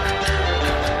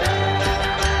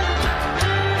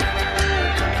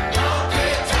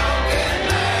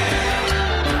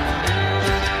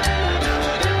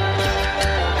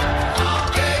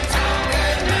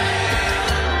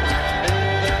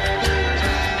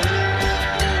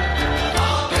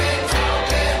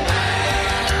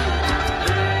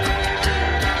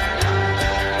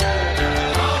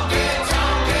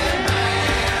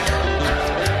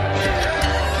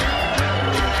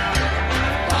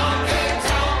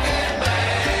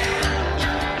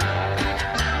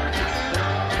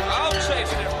 I'll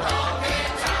chase it, bro.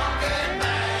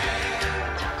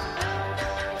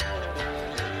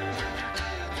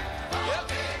 Yep.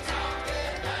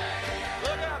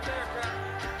 Look out there, Kurt.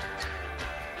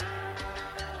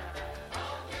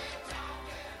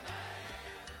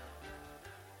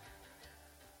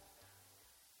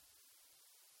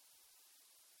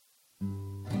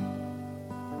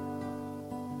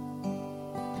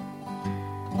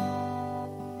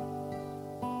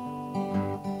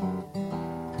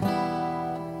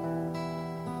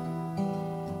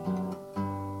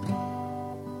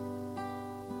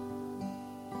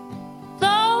 Though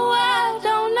I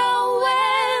don't know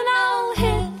when I'll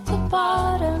hit the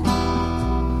bottom,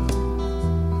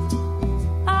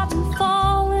 I've been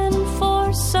falling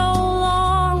for so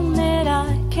long that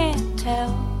I can't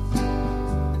tell.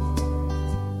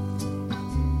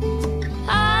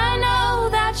 I know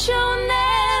that you'll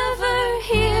never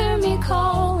hear me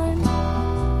calling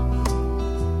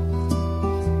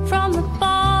from the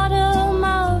bottom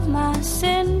of my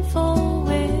sinful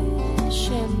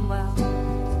wishing well.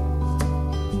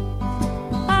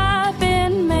 I've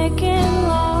been making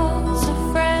lots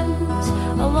of friends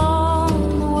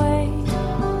along the way,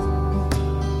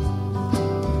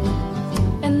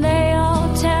 and they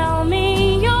all tell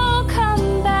me you'll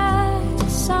come back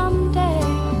someday.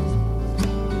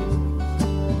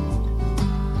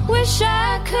 Wish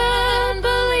I could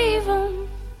believe 'em,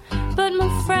 but my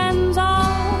friends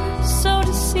are so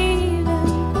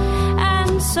deceiving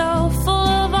and so full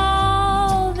of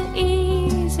all the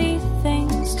easy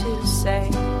things to say.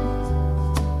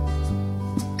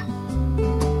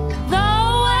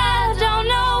 Though I don't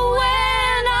know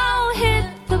when I'll hit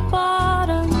the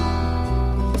bottom,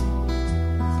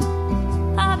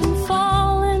 I've been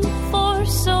falling for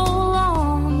so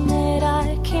long that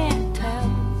I can't tell.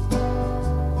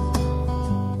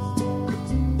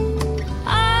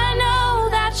 I know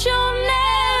that you'll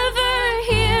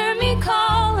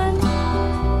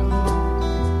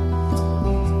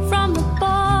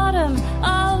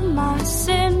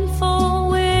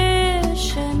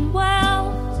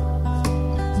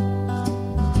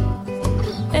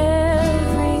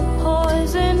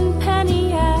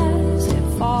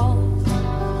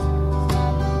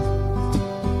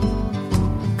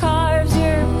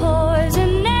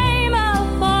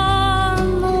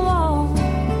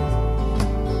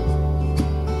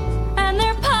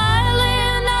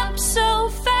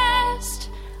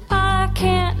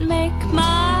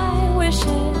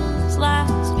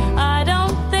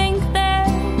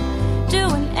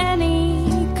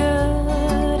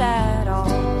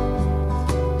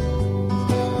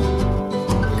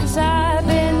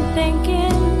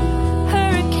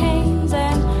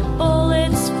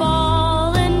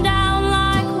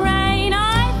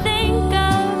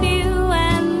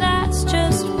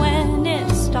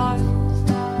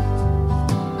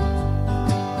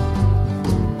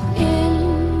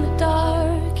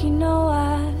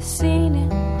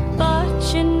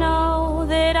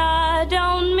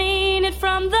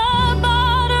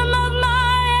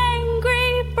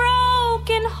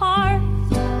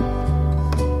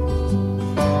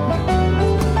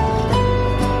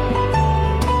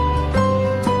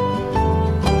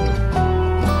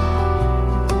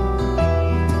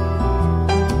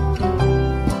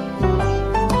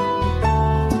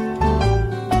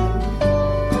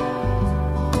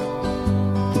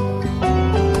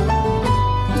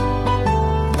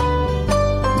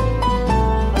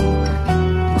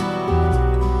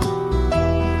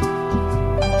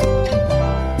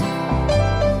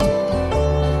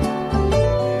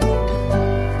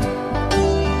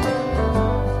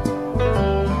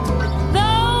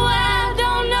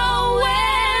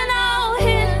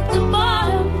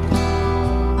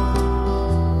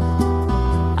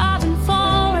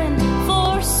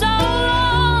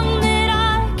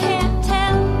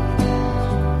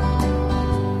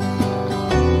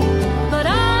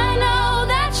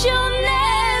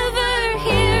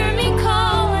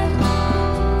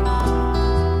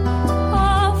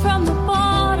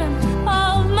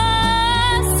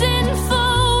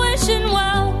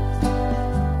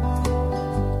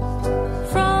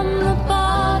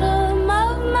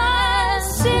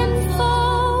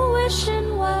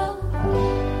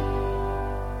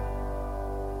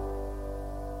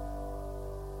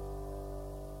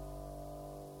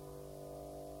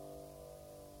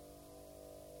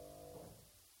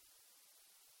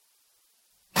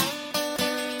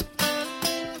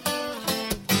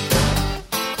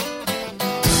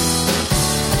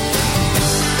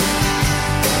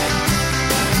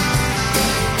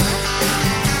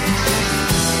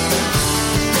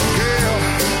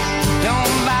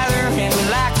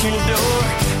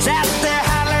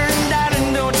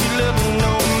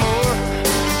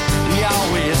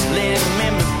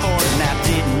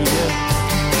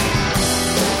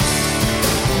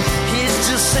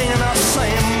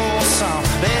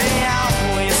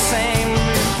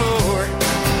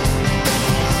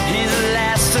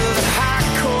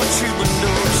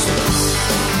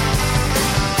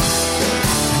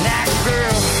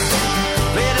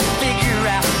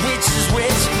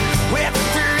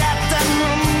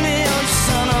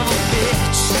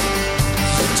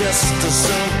just a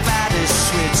somebody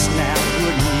switch now,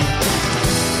 wouldn't you?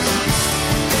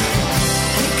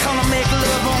 You're gonna make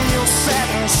love on your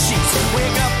satin sheets,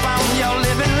 wake up on your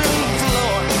living room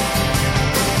floor.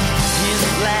 He's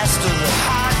the last of the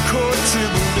hardcore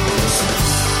troubadours.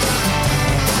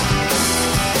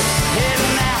 And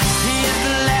now he's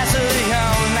the last of the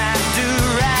all-night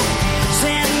do-right,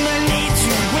 send money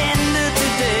to window to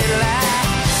daylight.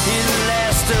 He's the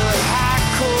last of the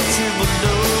hardcore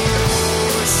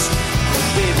troubadours. Oh,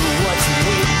 baby, what you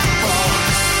waiting for?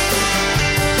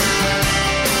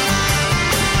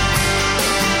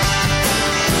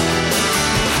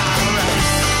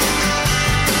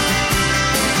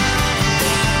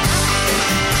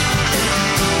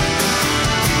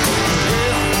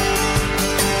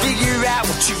 Figure out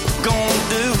what you gonna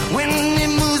do when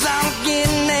it moves on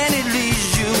again and it leaves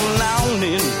you alone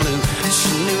in blue. She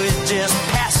knew it just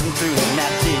passing through,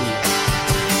 now didn't you?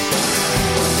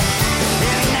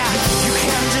 And now you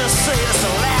can just say it's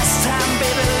the last time,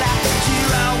 baby, like you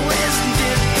always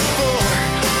did before.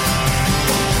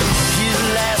 He's the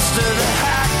last of the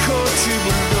hardcore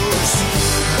troubadours.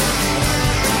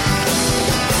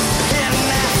 And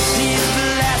now he's the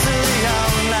last of the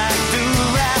all-night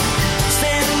do-right,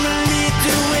 send money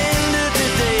to window to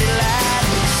daylight.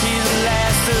 He's the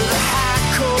last of the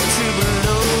hardcore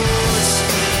troubadours.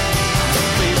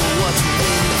 Baby, what you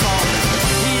waiting for?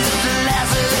 He's the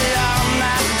last of the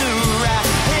all-night do-right.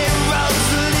 Hey,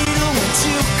 Rosalita, won't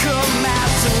you come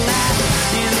out tonight?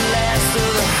 He's the last of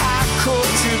the hardcore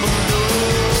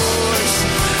troubadours.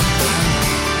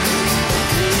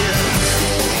 Yeah.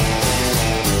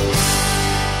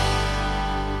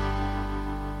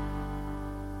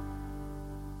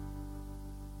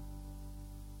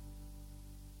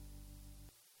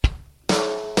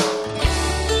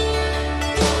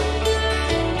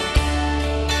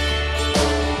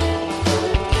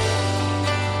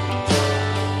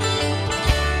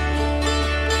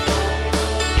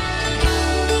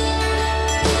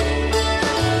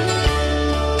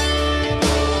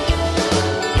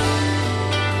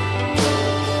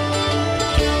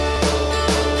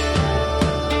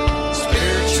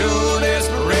 Spiritual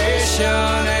desperation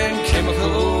and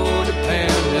chemical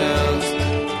dependence.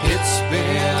 It's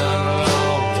been a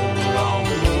long, long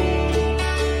road.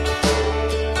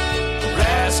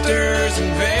 Rasters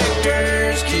and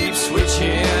vectors keep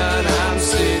switching. I'm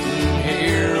sitting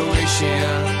here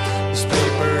wishing this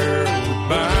paper would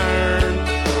burn.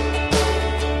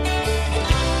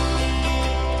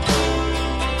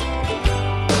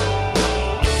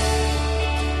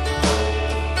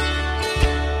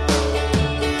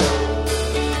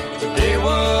 Today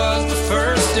was the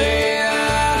first day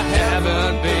I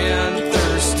haven't been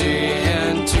thirsty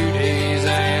in 2 days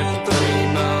and 3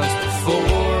 months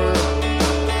before.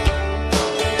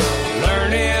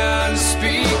 Learning to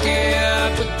speak it,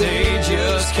 but they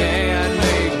just can't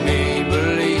make me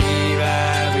believe I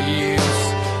have a use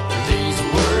for these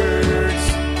words.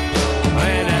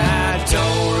 And I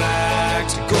don't like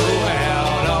to go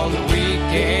out on the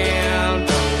weekend.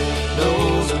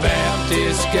 Those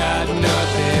Baptists got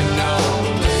nothing on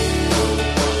me.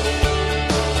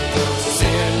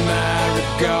 Send my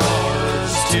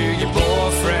regards to your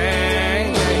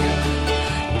boyfriend.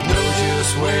 You know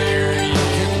just where you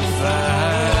can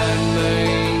find me.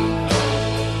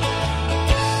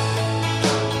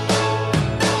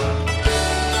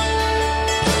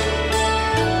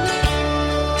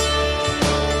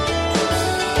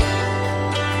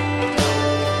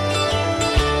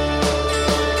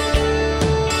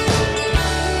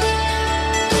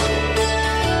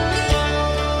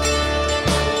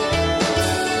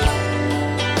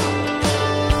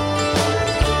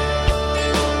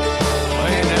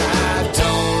 And I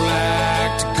don't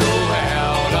like to go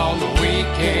out on the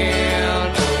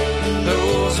weekend.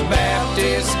 Those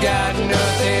Baptists got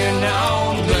nothing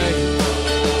on me.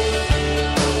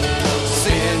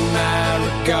 Send my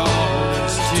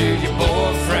regards to your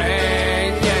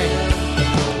boyfriend. Yeah,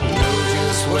 you know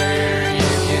just where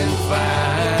you can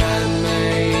find me.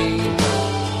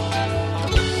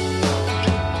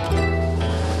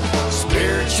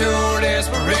 Spiritual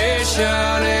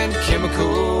desperation and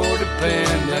chemical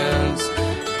dependence.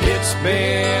 It's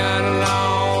been a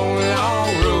long, long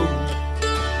road.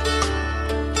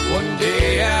 One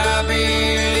day I'll be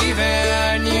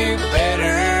leaving. You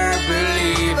better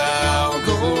believe I'll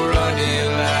go running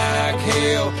like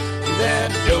hell through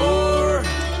that door.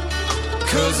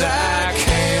 'Cause I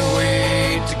can't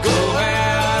wait to go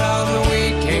out on the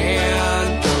weekend.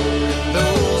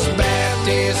 Those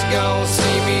Baptists gon'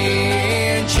 see me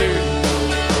in church.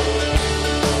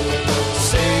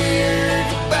 Say your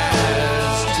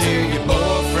goodbyes to your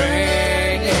boyfriend.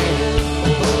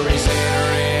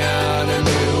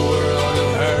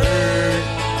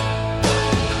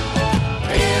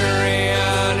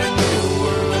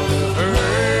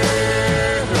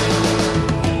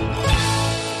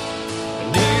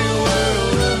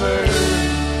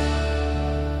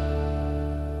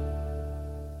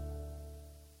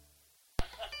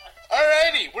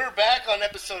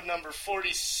 number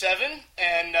 47,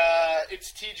 and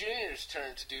it's T Junior's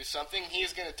turn to do something.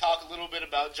 He's going to talk a little bit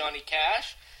about Johnny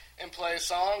Cash and play a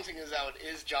song, seeing as how it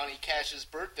is Johnny Cash's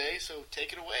birthday, so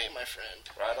take it away, my friend.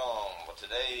 Right on. Well,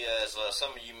 today, as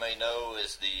some of you may know,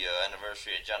 is the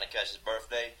anniversary of Johnny Cash's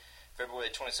birthday. February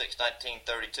 26,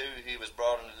 1932, he was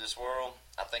brought into this world.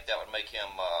 I think that would make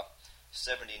him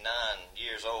 79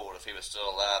 years old if he was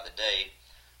still alive today.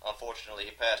 Unfortunately,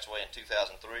 he passed away in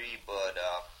 2003, but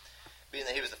being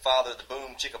that he was the father of the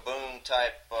Boom Chicka Boom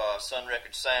type Sun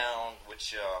Records sound,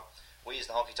 which we as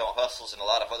the Honky Tonk Hustles and a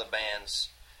lot of other bands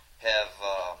have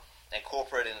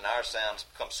incorporated in our sounds,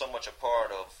 become so much a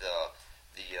part of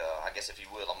the I guess if you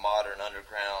will, a modern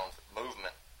underground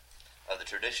movement of the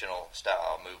traditional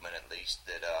style movement, at least,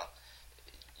 that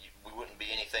we wouldn't be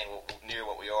anything near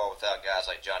what we are without guys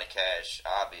like Johnny Cash,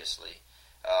 obviously.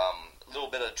 A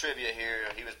little bit of trivia here.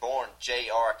 He was born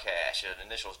J.R. Cash, the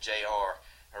initials J.R.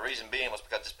 The reason being was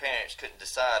because his parents couldn't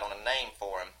decide on a name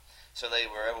for him, so they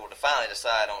were able to finally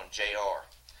decide on J.R.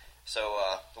 So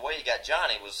the way he got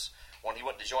Johnny was when he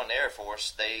went to join the Air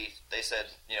Force, they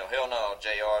said, hell no,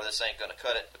 J.R., this ain't going to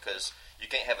cut it because you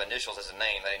can't have initials as a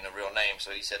name. That ain't a real name. So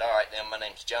he said, all right, then my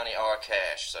name's Johnny R.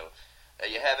 Cash. So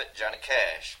there you have it, Johnny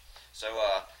Cash. So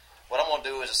what I'm going to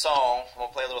do is a song. I'm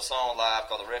going to play a little song live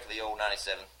called The Wreck of the Old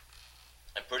 97.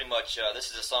 And pretty much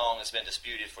this is a song that's been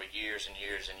disputed for years and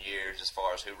years and years as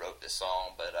far as who wrote this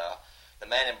song. But the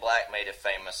Man in Black made it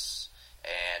famous.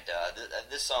 And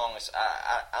this song is,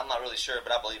 I'm not really sure,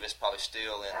 but I believe it's probably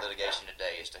still in litigation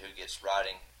today as to who gets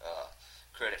writing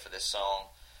credit for this song.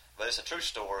 But it's a true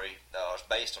story. It's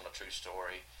based on a true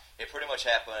story. It pretty much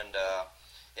happened,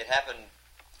 it happened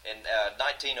in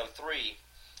 1903,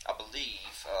 I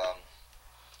believe.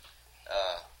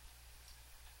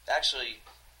 Actually,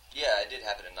 yeah, it did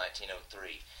happen in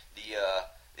 1903.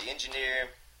 The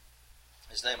engineer,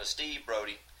 his name was Steve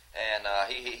Brody, and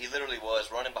he literally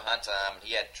was running behind time.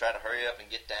 He had to try to hurry up and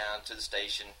get down to the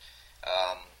station.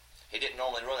 He didn't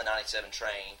normally run the 97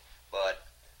 train, but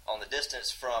on the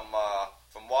distance from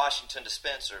Washington to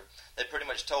Spencer, they pretty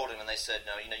much told him, and they said,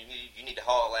 no, you need to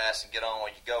haul ass and get on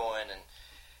where you're going. And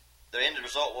the end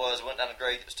result was, went down a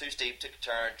grade that was too steep, took a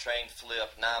turn, train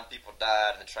flipped, 9 people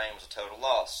died, and the train was a total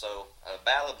loss. So a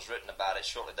ballad was written about it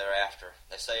shortly thereafter.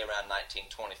 They say around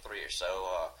 1923 or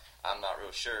so. I'm not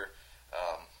real sure.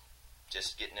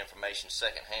 Just getting information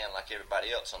secondhand like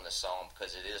everybody else on this song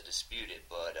because it is disputed.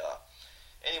 But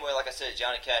anyway, like I said,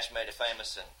 Johnny Cash made it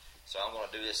famous, and so I'm going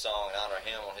to do this song and honor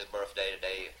him on his birthday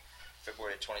today,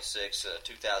 February 26,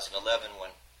 2011,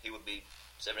 when he would be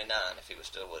 79 if he was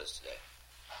still with us today.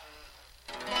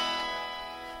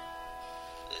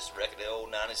 This record, the old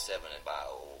 97, and by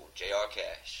old J.R.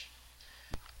 Cash.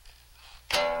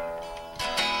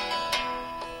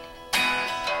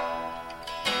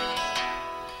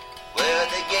 Well,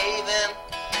 they gave him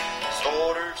his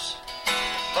orders,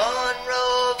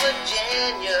 Monroe,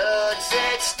 Virginia, and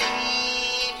said,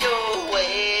 Steve, you're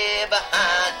way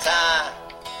behind time.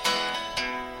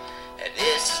 And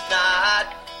this is not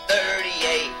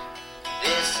 38,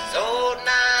 this is old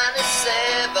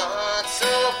 97,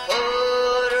 so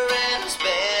put her in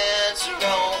Spencer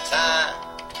on time.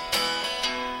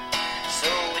 So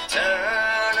we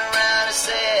turned around and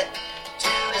said to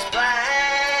this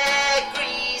black,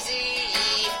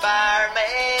 greasy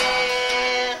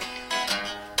fireman,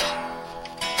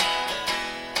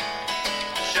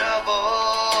 shovel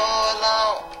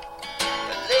on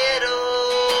a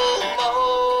little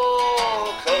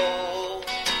more coal.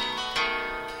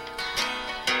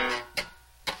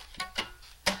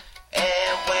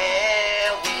 And when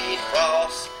we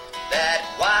cross that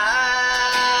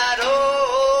white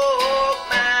oak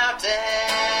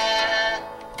mountain,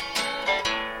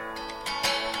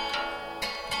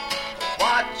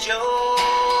 watch your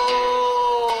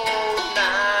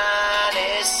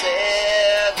 97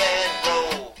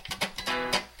 roll.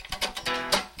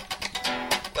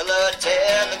 Well, a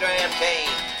telegram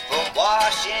came from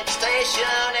Washington Station,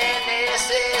 and this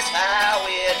is how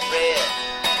it read.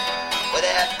 With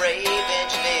that brave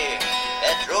engineer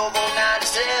that drove on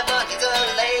 97, he's a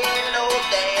laying old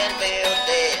Danville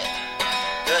dead.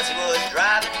 'Cause he was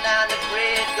driving down the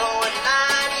grid going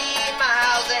 90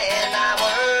 miles an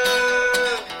hour.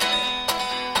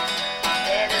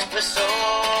 And his whistle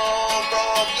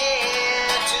broke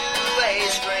into a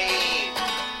scream.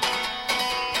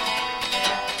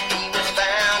 He was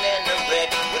found in the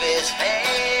wreck with his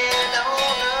hand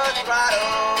on the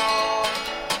throttle,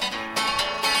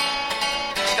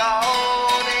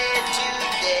 scalded to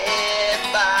death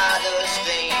by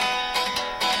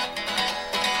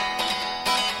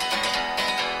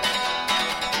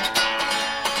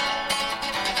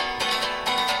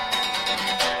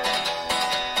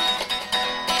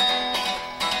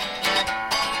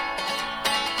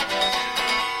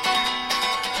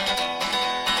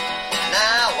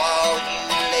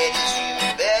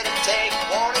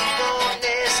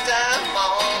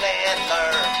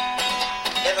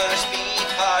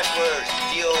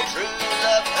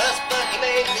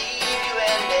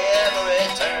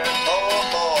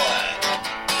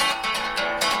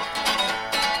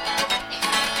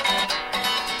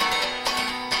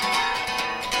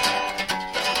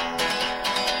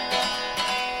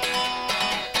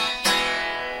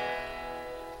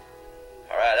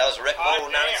was Wrecking Ball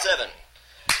 97.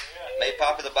 Made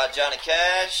popular by Johnny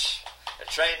Cash. A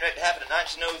train wreck that happened in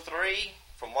 1903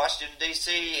 from Washington,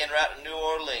 D.C. en route to New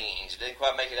Orleans. It didn't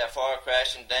quite make it that far,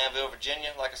 crashed in Danville,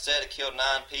 Virginia. Like I said, it killed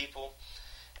 9 people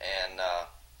and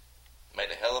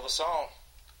made a hell of a song.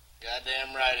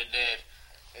 Goddamn right it did.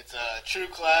 It's a true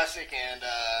classic, and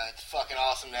it's fucking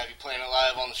awesome to have you playing it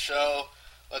live on the show.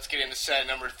 Let's get into set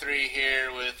number 3 here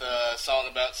with a song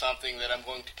about something that I'm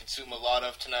going to consume a lot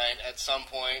of tonight at some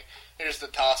point. Here's the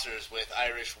Tossers with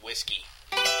Irish Whiskey.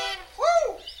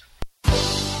 Woo!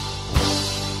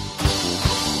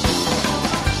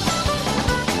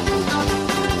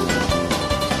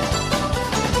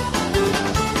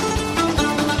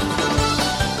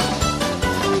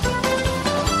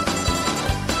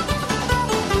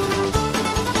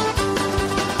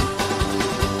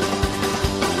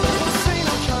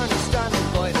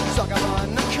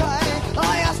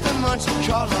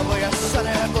 Call the boy a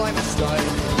sonny boy mistake.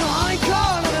 No, I ain't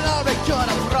calling it all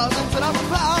because I'm frozen to the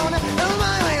bone. And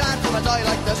my land from a die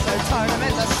like this, I turn him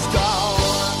into stone.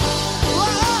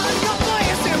 Well, I got my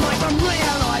ass in my from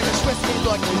real Irish whiskey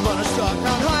like my mother's talk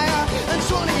down higher. And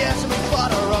 20 years of me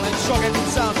father rolling, chugging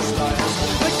sound of styles.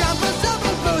 The campus up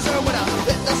a boozer with a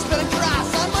bit of spinning grass.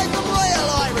 I might from real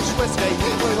Irish whiskey.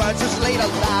 We were just late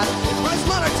at lad. My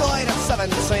mother died at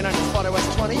 17 and his father was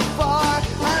 24.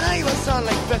 And I was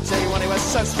only 50 when he was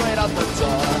sent straight out the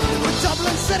door. With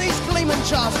Dublin City's gleaming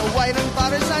jaws are waiting for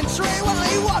his entry. When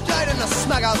he walked out in the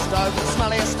smeghouse dog, the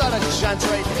smelliest of the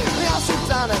gentry. They all sit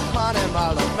down upon him,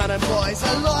 all the men and boys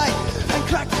alike, and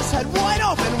cracked his head wide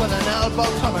open with an elbow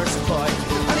plumber's toy.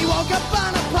 And he woke up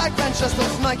on a park bench just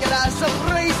as naked as a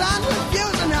breeze, and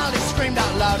refusing hell, he screamed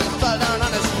out loud and fell down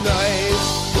on his knees.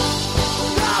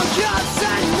 Oh, God,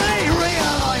 send me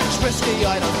real Irish whiskey,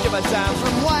 I don't give a damn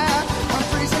from where. I'm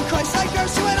freezing Christ like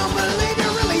girls, so I don't believe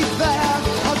you're really there.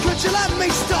 How could you let me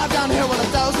stop down here with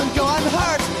 1,000 go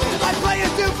unhurt? I pray you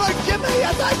do forgive me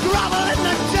as I grovel in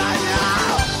the dirt now.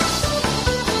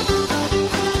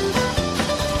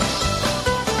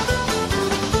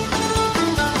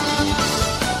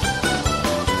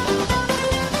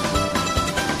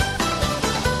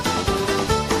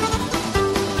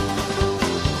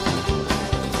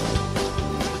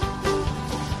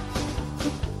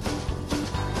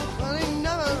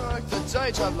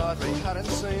 Job lottery hadn't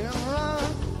seen him run.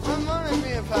 My money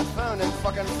being found and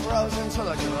fucking frozen to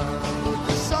the ground.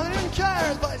 So he didn't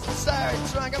care, but he's sorry,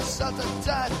 drank himself to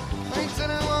death. He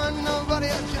didn't want nobody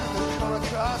again to come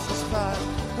across his path.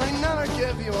 I never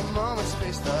give you a moment's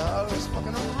peace, they're always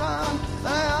fucking around.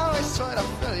 I always try to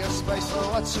fill your space for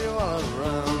what you all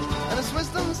around. And his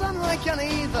wisdom's unlike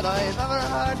any that I've ever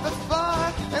heard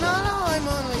before. And although I'm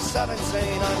only 17,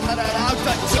 I'm headed out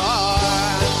the door.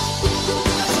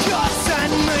 God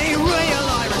send me real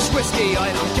Irish whiskey, I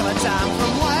don't give a damn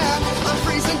from where. I'm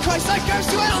freezing Christ like girls,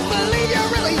 so I don't believe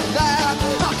you're really there.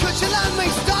 How could you let me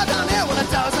stop down here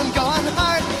with 1,000 go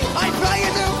unhurt? I pray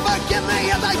you do forgive me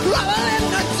as I grovel in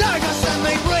the dirt. God send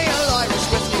me real Irish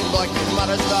whiskey like my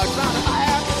mother's dogs on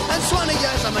higher. And 20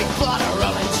 years of me father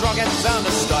rolling drunken down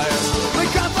the stairs. My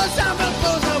grandpa's down the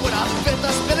boozer with a fifth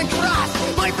of spinning grass.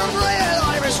 My from real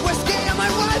Irish whiskey and my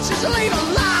words just leave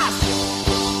them last.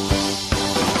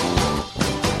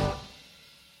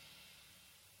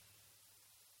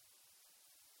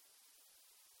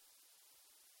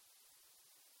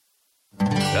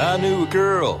 I knew a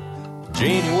girl,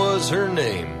 Janie was her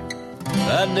name.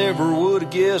 I never would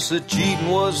have guessed that cheating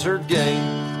was her game.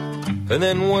 And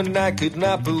then one night could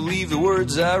not believe the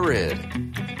words I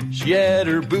read. She had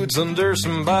her boots under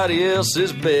somebody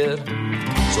else's bed.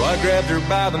 So I grabbed her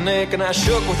by the neck and I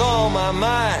shook with all my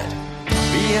might.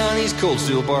 Behind these cold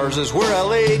steel bars is where I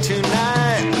lay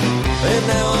tonight. And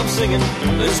now I'm singing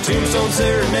this Tombstone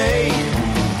Serenade.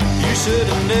 You should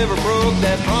have never broke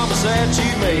that promise that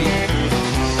you made.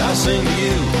 I sing to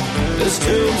you this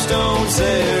Tombstone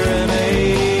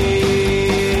Serenade.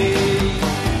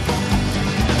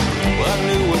 Well, I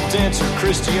knew a dancer,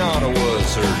 Christiana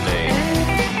was her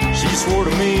name. She swore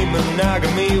to me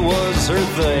monogamy was her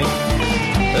thing.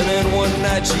 And then one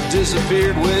night she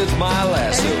disappeared with my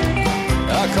lasso.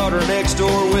 I caught her next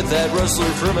door with that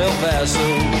rustler from El Paso.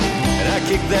 And I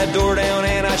kicked that door down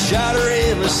and I shot her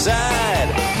in the side.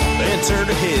 Then turned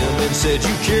to him and said,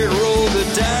 you care to roll the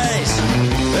dice.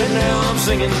 And now I'm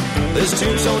singing this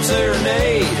Tombstone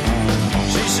Serenade.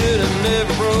 She should have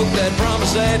never broke that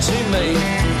promise that she made.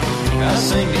 I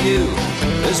sing to you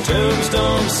this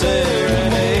Tombstone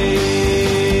Serenade.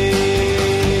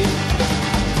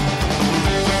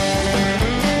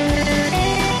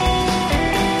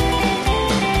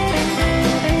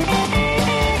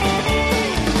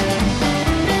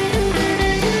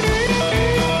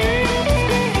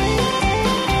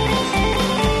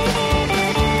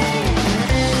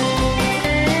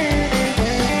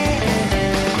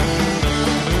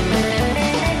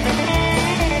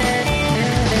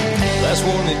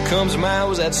 comes to mind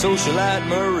was that socialite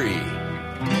Marie.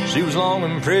 She was long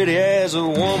and pretty as a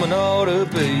woman ought to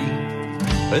be.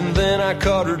 And then I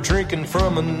caught her drinking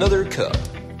from another cup.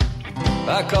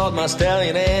 I called my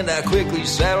stallion and I quickly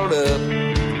saddled up.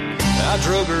 I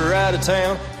drug her out of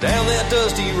town, down that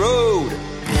dusty road.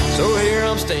 So here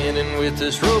I'm standing with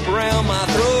this rope around my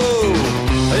throat.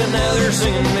 And now they're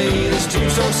singing me this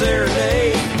Tombstone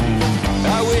Serenade.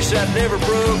 I wish I'd never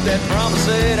broke that promise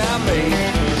that I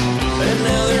made. And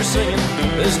now they're singing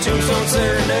this Tombstone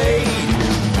Serenade,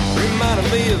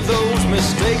 reminding me of those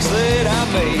mistakes that I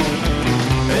made.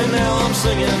 And now I'm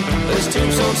singing this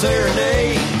Tombstone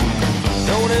Serenade.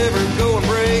 Don't ever go and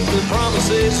break the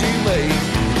promises you made.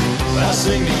 I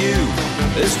sing to you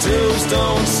this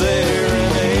Tombstone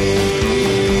Serenade.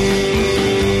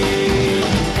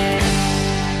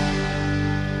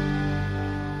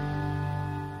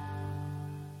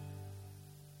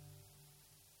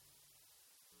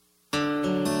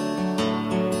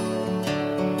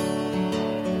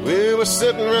 We were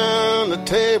sitting around the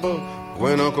table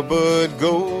when Uncle Bud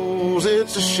goes.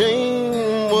 It's a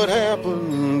shame what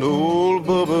happened to old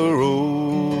Bubba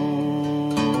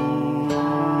Rose.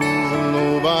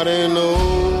 Nobody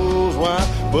knows why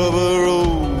Bubba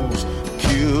Rose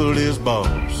killed his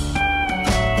boss.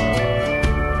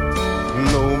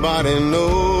 Nobody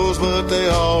knows, but they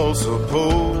all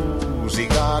suppose he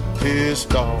got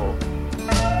pissed off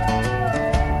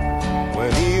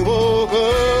when he woke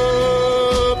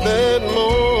up that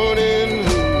morning.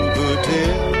 Who could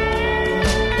tell?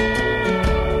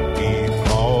 He'd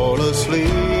fall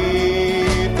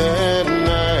asleep that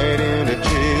night in a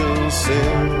jail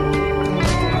cell.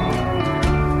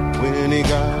 When he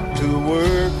got to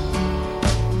work,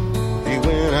 he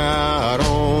went out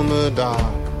on the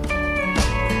dock,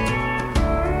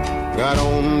 got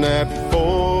on that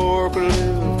forklift,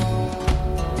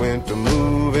 went to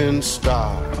moving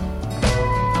stock.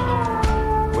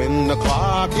 When the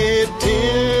clock hit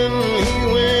 10, he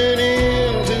went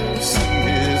in to see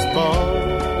his boss.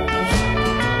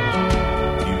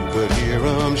 You could hear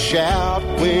him shout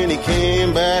when he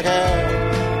came back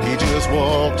out. He just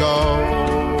walked off.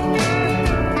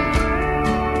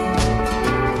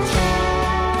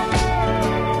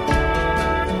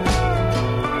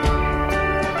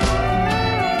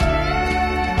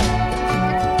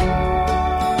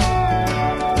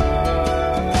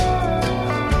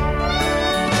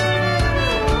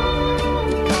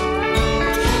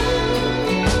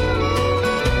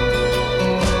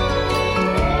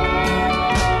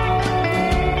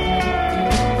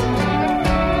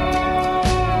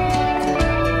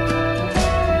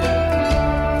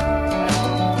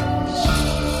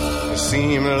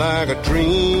 Seemed like a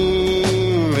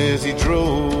dream as he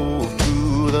drove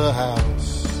to the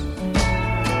house.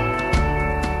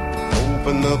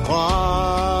 Opened the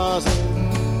closet,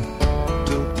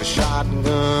 took the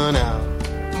shotgun out,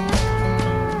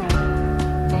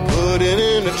 put it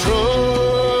in the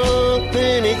trunk,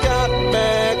 then he got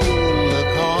back in the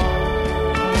car.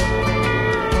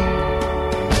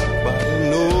 Nobody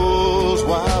knows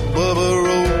why Bubba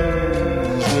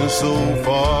Rose went so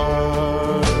far.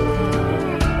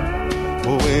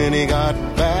 When he got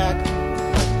back,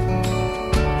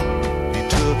 he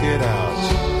took it out,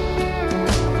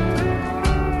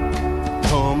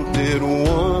 pumped it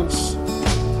once,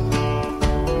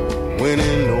 went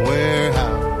in the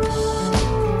warehouse,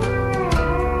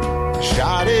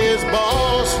 shot his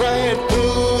boss right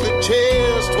through the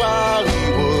chest while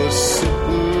he was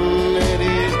sitting at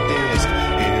his desk.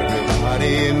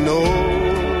 Everybody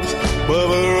knows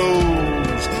Bubba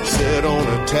Rose sat on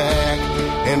a tack,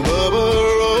 and Bubba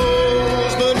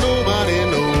Rose, but nobody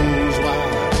knows why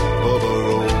Bubba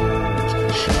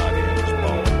Rose shot his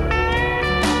boss.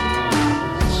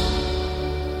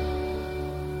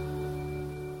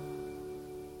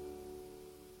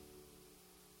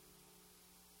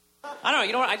 I don't know.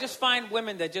 You know what? I just find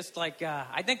women that just like,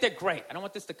 I think they're great. I don't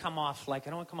want this to come off like, I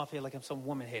don't want to come off here like I'm some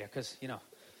woman here because, you know,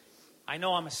 I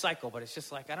know I'm a psycho, but it's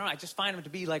just like, I don't know. I just find them to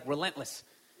be like relentless.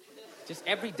 Just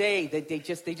every day, they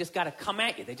just got to come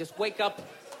at you. They just wake up,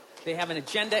 they have an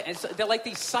agenda, and so they're like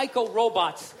these psycho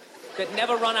robots that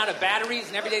never run out of batteries,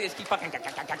 and every day they just keep fucking, just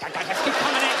keep coming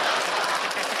at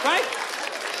you, right?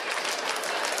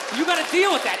 You got to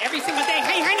deal with that every single day.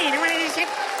 Hey, honey, you want this shit?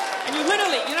 And you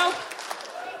literally, you know,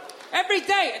 every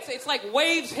day, it's like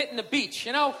waves hitting the beach,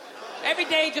 you know? Every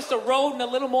day, just eroding a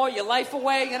little more your life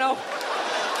away, you know?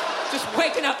 Just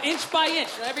waking up inch by inch,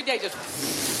 you know? Every day, just...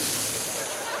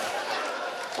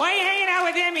 Why are you hanging out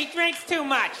with him? He drinks too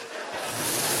much.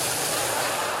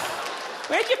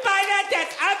 Where'd you buy that?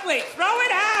 That's ugly. Throw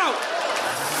it out.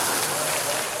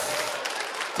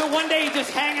 So one day you're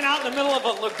just hanging out in the middle of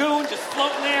a lagoon, just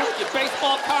floating there with your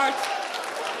baseball cards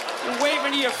and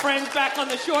waving to your friends back on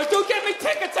the shore. Dude, get me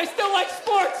tickets. I still like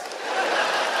sports.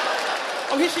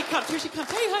 Oh, here she comes. Here she comes.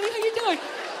 Hey, honey, how you doing?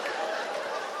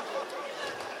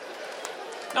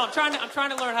 No, I'm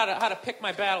trying to learn how to pick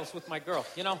my battles with my girl,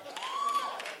 you know?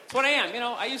 That's what I am, you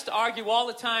know? I used to argue all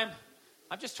the time.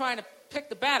 I'm just trying to pick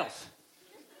the battles.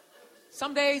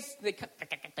 Some days, they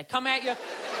come at you.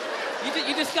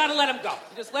 You just got to let them go.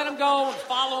 You just let them go and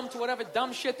follow them to whatever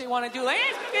dumb shit they want to do. Like,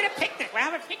 hey, let's go get a picnic. We'll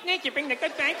have a picnic. You bring the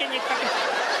good thing and you fucking...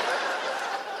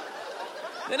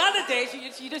 Then other days,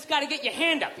 you just got to get your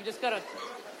hand up. You just got to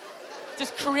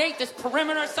just create this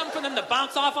perimeter, something for them to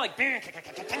bounce off, like... You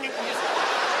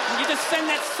just send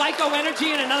that psycho energy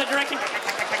in another direction.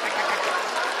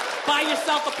 Buy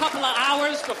yourself a couple of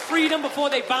hours for freedom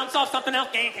before they bounce off something else.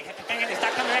 They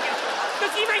start coming back. Go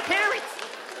see my parents.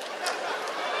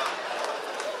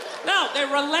 No, they're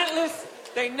relentless.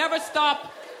 They never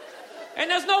stop.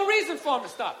 And there's no reason for them to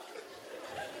stop.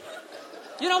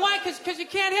 You know why? Because you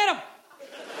can't hit them.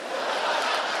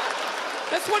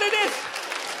 That's what it is.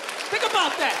 Think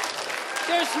about that.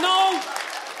 There's no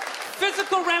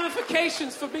physical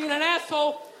ramifications for being an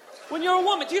asshole when you're a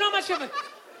woman. Do you know how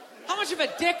much of a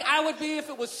dick I would be if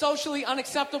it was socially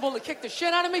unacceptable to kick the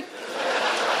shit out of me?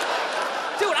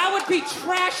 Dude, I would be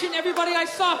trashing everybody I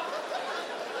saw.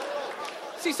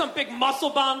 See some big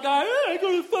muscle-bound guy, hey, I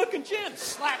go to the fucking gym,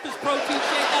 slap his protein shake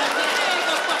out of him, hey,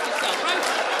 go fuck yourself, right?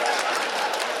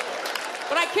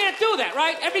 But I can't do that,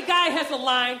 right? Every guy has a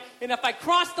line, and if I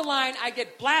cross the line, I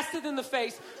get blasted in the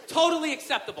face, totally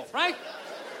acceptable, right?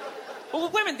 But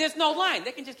with women, there's no line.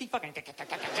 They can just keep fucking,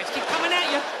 just keep coming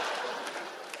at you.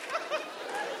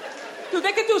 Dude,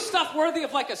 they can do stuff worthy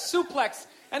of like a suplex,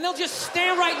 and they'll just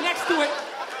stand right next to it.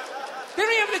 They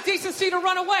don't even have the decency to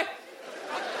run away.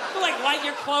 They'll like light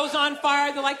your clothes on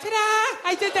fire. They're like, ta-da,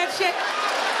 I did that shit.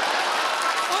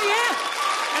 Oh yeah.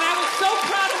 And I was so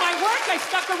proud of my work, I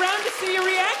stuck around to see your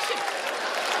reaction.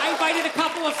 I invited a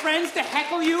couple of friends to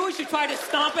heckle you as you try to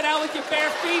stomp it out with your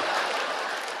bare feet.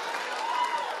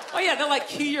 Oh yeah, they'll like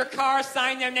key your car,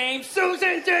 sign their name.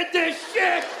 Susan did this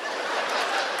shit.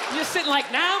 You're sitting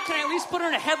like, now, can I at least put her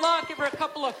in a headlock, give her a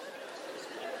couple of...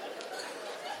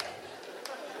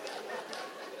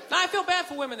 Now, I feel bad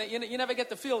for women that you never get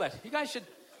to feel that. You guys should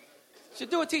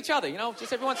do it to each other, you know?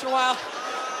 Just every once in a while.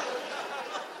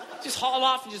 Just haul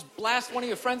off and just blast one of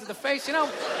your friends in the face, you know?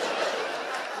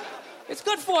 It's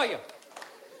good for you.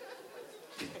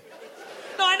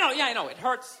 No, I know. Yeah, I know. It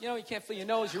hurts. You know, you can't feel your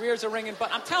nose. Your ears are ringing.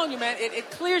 But I'm telling you, man, it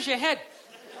clears your head.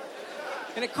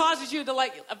 And it causes you to,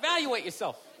 like, evaluate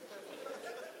yourself.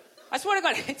 I swear to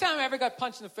God, anytime I ever got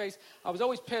punched in the face, I was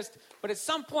always pissed. But at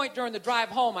some point during the drive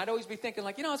home, I'd always be thinking,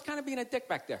 like, you know, I was kind of being a dick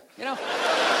back there, you know? When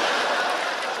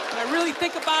I really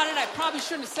think about it, I probably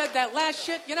shouldn't have said that last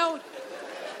shit, you know?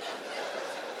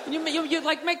 You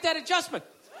like, make that adjustment.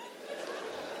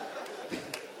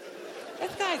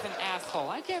 This guy's an asshole.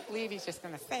 I can't believe he's just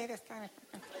going to say this kind of...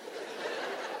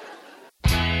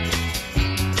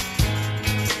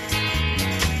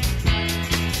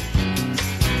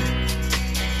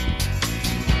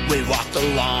 We walked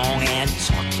along and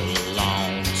talked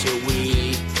along till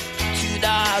we to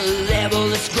the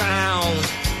levelest ground.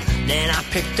 Then I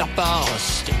picked up a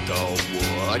stick of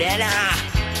wood and I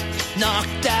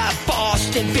knocked that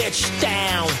Boston bitch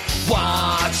down.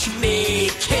 Watch me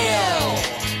kill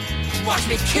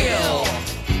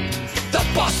the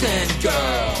Boston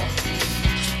girl.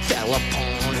 She fell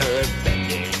upon her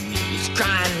bended knees,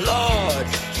 crying, Lord,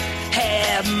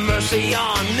 have mercy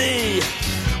on me.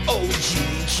 Oh,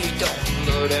 gee, don't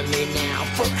murder me now,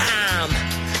 for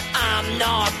I'm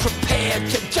not prepared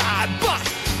to die, but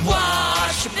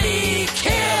watch me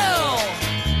kill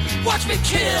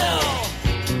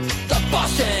the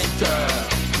Boston girl.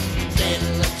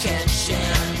 Little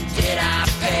attention did I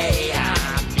pay, I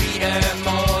beat her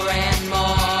more and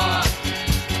more.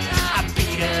 I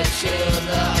beat her till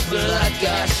the blood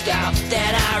gushed out,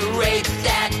 then I raped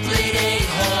that bleeding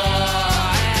whore.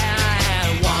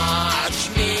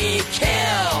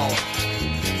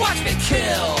 Watch me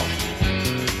kill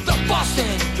the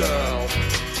Boston girl.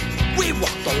 We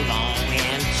walked along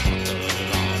and talked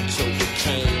along till we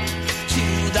came to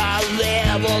the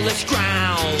levelest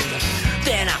ground.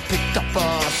 Then I picked up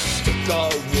a stick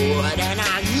of wood and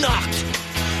I knocked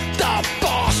the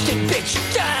Boston bitch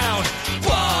down.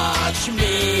 Watch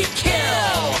me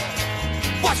kill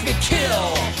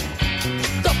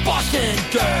the Boston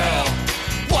girl.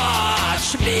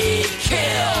 Watch me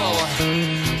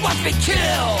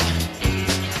kill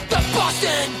the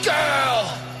Boston girl.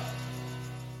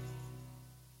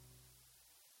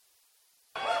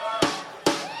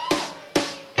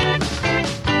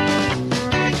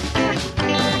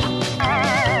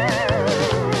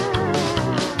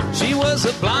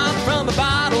 the blonde from the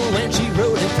bottle when she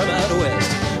rode it from out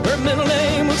west. Her middle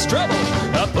name was Trouble,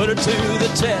 I put her to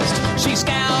the test. She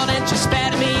scowled and she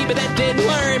spat at me, but that didn't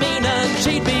worry me none.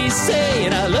 She'd be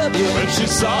saying I love you when she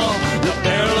saw the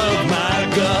barrel of my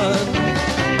gun.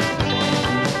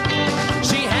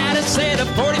 She had a set of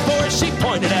 44, she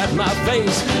pointed at my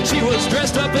face. She was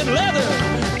dressed up in leather,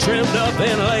 trimmed up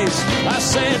in lace. I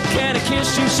said, can I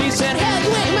kiss you? She said, hell,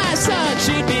 you ain't my son.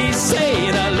 She'd be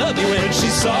saying I love you when she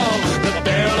saw the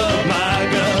barrel of my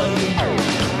gun.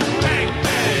 Bang,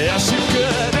 bang. Yeah, she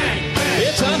could. Bang, bang.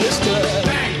 It's understood.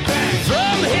 Bang, bang.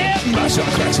 From here, my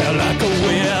shot cracks out like a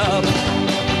whip.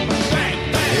 Bang,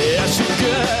 bang. Yeah, she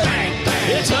could. Bang,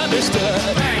 bang. It's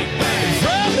understood. Bang, bang.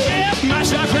 From here, my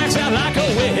shot cracks out like a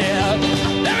whip.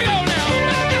 There we go now.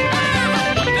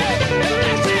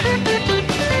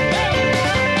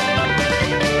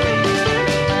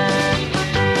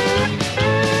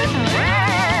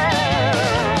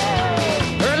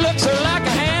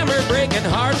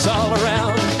 Hearts all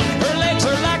around. Her legs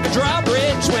are like a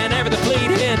drawbridge whenever the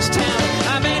fleet hits town.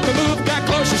 I made my move, got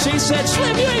closer. She said,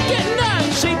 Slim, you ain't getting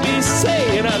none. She'd be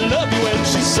saying I love you when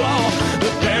she saw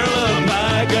the barrel of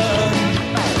my gun.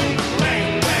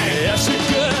 Bang, bang. Yes, it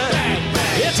could. Bang,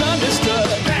 bang. It's understood.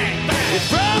 Bang, bang.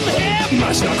 From here,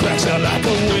 my shot cracks out like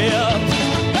a whip.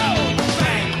 Oh,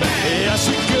 bang, bang. Yes,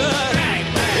 it could. Bang,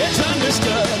 bang. It's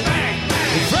understood. Bang,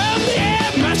 bang. From here,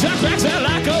 my shot cracks out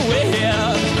like a whip.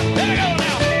 There we go.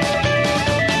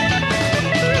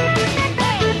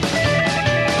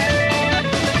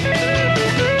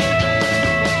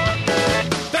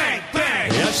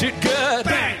 It good.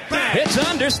 Bang, bang. It's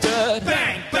understood.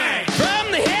 Bang, bang.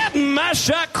 From the head, my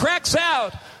shot cracks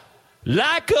out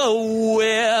like a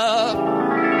whip.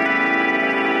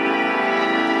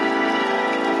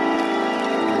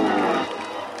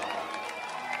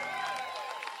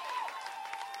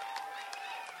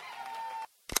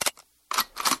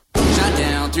 Shot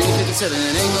down, 357,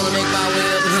 ain't gonna make my way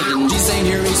up in heaven. Jesus ain't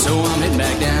hear me, so I'm heading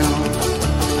back down.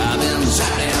 I've been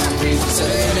shot down,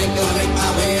 357, ain't gonna make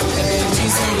my way up in heaven.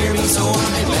 Jesus ain't hear me, so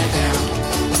I'm heading back down.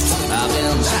 I've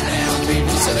been shot down,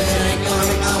 357, ain't gonna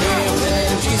make my way up in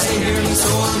heaven. Jesus ain't hear me, so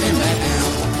I'm heading back down.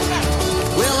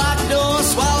 Well, lock the door,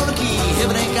 swallow the key.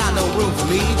 Heaven ain't got no room for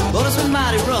me. But it's been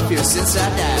mighty rough here since I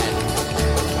died.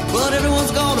 But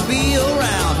everyone's gonna be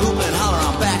around. Hoop and holler,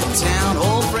 I'm back in town.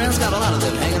 Old friends, got a lot of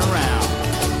them hanging around.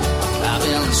 I've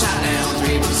been shot down,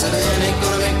 357, ain't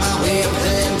gonna make my way up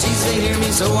there. Jesus ain't hear me,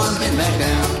 so I'm heading back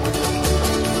down.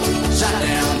 Shot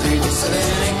down, 357,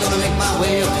 ain't gonna make my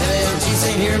way up there. Jesus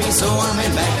ain't hear me, so I'm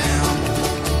heading back down.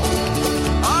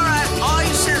 Alright, all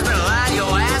you sinners better line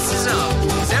your asses up,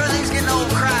 'cause everything's getting old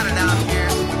crowded out here.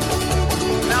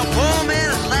 Now, poor man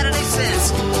of Latter-day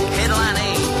Saints, headline A,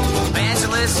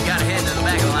 evangelists, you gotta head to the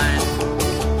back of the line.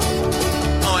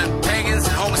 Oh, and pagans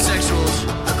and homosexuals,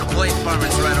 the complaint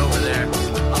department's right over there.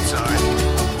 I'm sorry.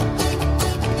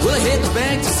 Well, I hit the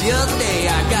bank just the other day.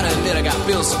 I gotta admit I got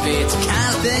bills to pay. It's the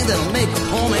kind of thing that'll make a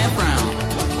poor man frown.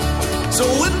 So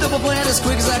I whipped up a plan as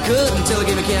quick as I could until I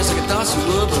gave me cash like I thought she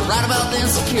would. But right about then,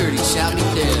 security shot me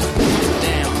dead.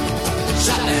 Damn.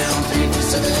 Shot down,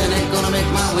 357, ain't gonna make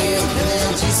my way up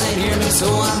there. Jesus ain't hear me, so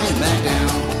I'm heading back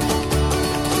down.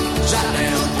 Shot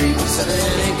down, 357,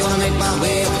 ain't gonna make my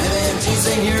way up there. Jesus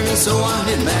ain't hear me, so I'm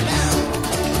heading back down.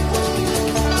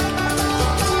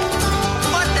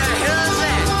 What the hell is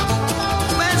that?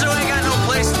 Banjo ain't got no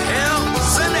place in hell.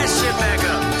 Send that shit back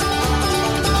up.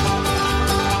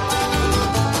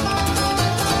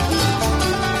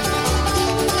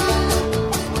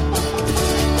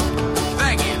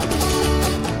 Thank you.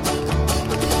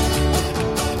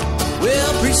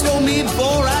 Well, preach told me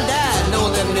before I died,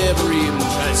 knowing that never even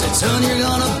tried. Said, son, you're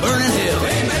gonna burn in hell.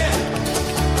 Amen.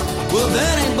 Well,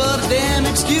 that ain't but a damn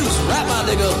excuse. Right my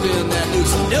leg up in that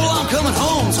noose. Yo, I'm coming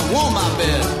home, so warm my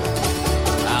bed.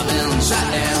 I've been shot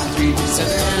down,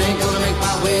 357, ain't gonna make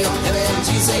my way up heaven.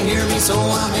 Jesus ain't hear me, so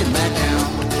I'm heading back down.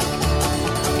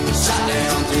 Shot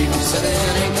down, 357,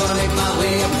 ain't gonna make my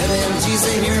way up heaven. Jesus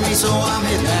ain't hear me, so I'm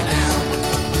heading back down.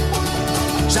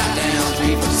 Shot down,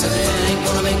 357, ain't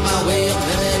gonna make my way up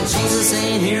heaven. Jesus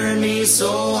ain't hearing me,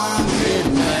 so I'm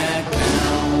heading back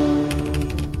down.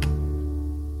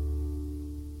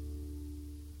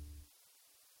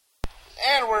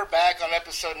 And we're back on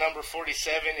episode number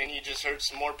 47, and you just heard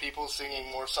some more people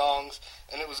singing more songs,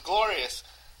 and it was glorious.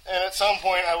 And at some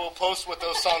point, I will post what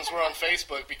those songs were on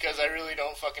Facebook, because I really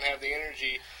don't fucking have the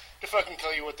energy to fucking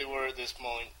tell you what they were at this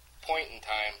point in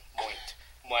time.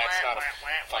 Well, it's not a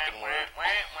fucking word.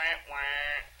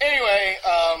 Anyway,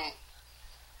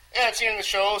 yeah, it's the end of the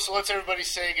show, so let's everybody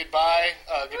say goodbye.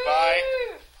 Goodbye.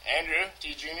 Andrew,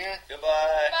 T. Jr.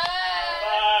 Goodbye.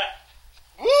 Bye.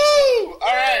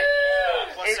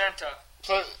 placenta.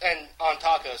 And on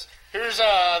tacos. Here's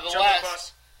the Jumbo last.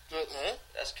 bus. Huh?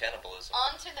 That's cannibalism.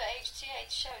 On to the HTH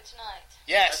show tonight.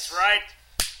 Yes. That's right.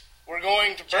 We're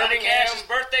going to Johnny Birmingham. Cash's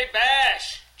birthday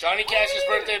bash. Johnny Cash's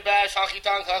birthday bash, Honky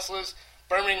Tonk Hustlers,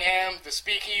 Birmingham, the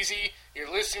Speakeasy.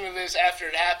 You're listening to this after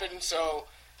it happened, so...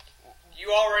 You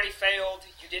already failed.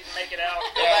 You didn't make it out.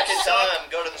 Go back in time,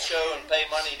 go to the show, and pay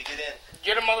money to get in.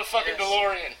 Get a motherfucking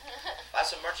DeLorean. Buy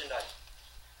some merchandise.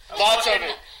 Lots of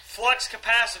it. Flux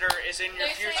Capacitor is in your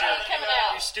future.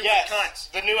 You stupid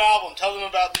cunts. The new album. Tell them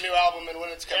about the new album and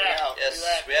when it's coming out. Yes,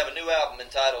 we have a new album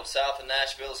entitled South of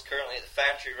Nashville. It's currently at the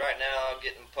factory right now,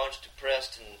 getting punched and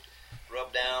pressed and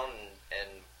rubbed down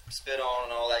and spit on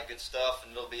and all that good stuff.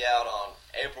 And it'll be out on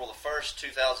April the 1st,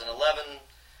 2011.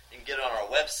 You can get it on our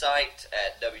website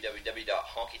at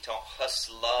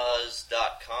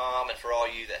www.honkytonkhustlers.com. And for all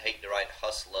you that hate to write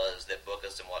hustlers that book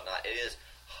us and whatnot, it is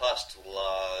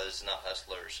hustlers, not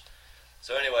hustlers.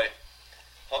 So anyway,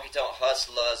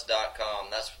 honkytonkhustlers.com.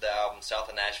 That's for the album South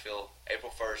of Nashville,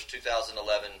 April 1st,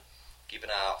 2011. Keep an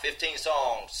eye out. 15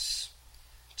 songs.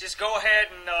 Just go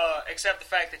ahead and accept the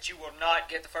fact that you will not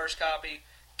get the first copy.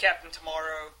 Captain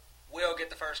Tomorrow will get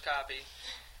the first copy.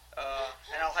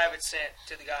 And I'll have it sent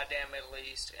to the goddamn Middle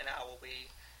East, and I will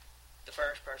be the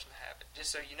first person to have it.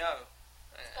 Just so you know.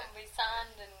 It's going to be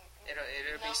signed and...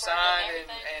 It'll be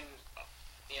signed and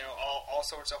you know, all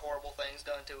sorts of horrible things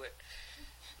done to it.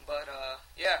 But,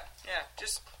 yeah,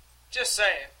 just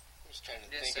saying. I'm just trying to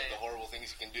think of the horrible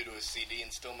things you can do to a CD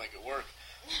and still make it work.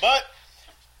 But,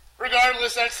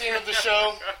 regardless, that's the end of the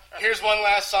show. Here's one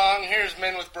last song. Here's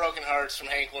Men with Broken Hearts from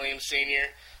Hank Williams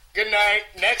Sr. Good night.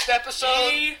 Next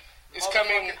episode is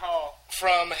coming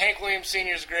from Hank Williams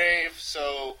Sr.'s grave,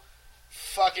 so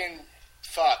fucking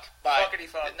fuck. Bye. Fuckity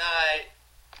fuck. Good night.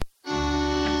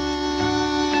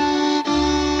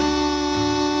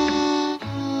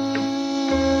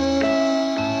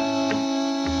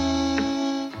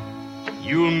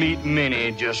 You'll meet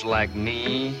many just like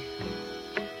me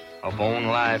upon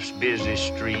life's busy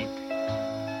street,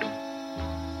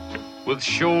 with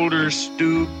shoulders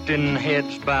stooped and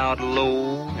heads bowed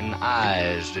low and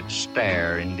eyes that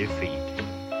stare in defeat,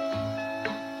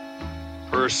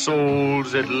 for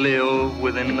souls that live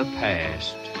within the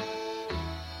past,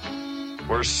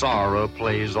 where sorrow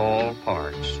plays all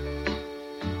parts,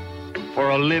 for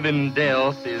a living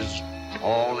death is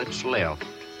all that's left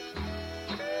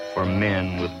for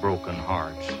men with broken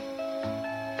hearts.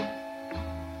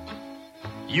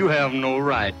 You have no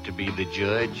right to be the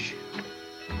judge,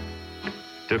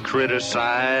 to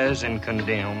criticize and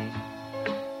condemn.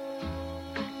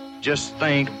 Just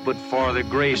think, but for the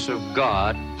grace of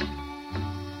God,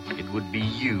 it would be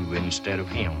you instead of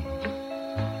him.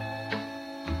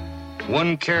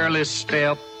 One careless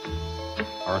step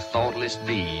or thoughtless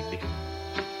deed,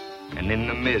 and then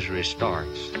the misery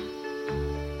starts.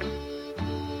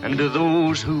 And to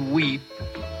those who weep,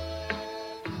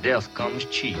 death comes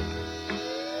cheap.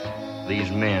 These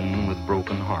men with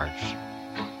broken hearts.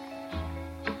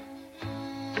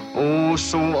 Oh,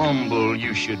 so humble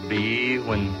you should be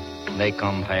when they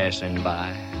come passing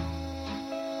by.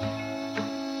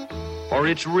 For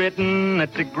it's written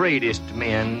that the greatest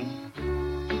men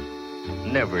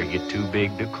never get too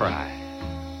big to cry.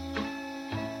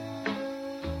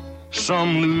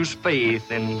 Some lose faith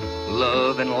in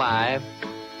love and life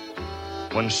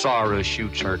when sorrow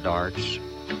shoots her darts.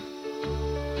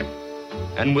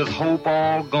 And with hope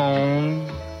all gone,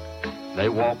 they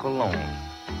walk alone.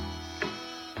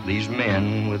 These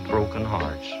men with broken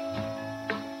hearts.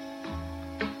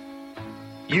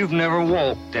 You've never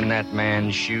walked in that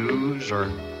man's shoes or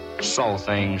saw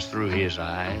things through his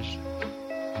eyes,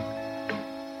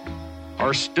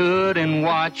 or stood and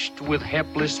watched with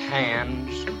helpless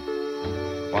hands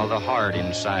while the heart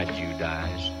inside you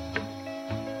dies.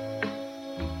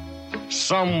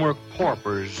 Some were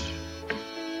paupers,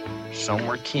 some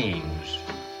were kings,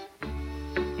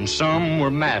 and some were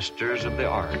masters of the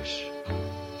arts.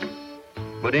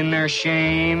 But in their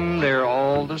shame, they're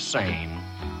all the same,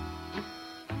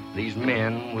 these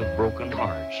men with broken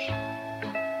hearts.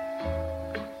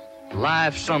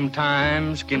 Life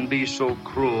sometimes can be so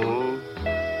cruel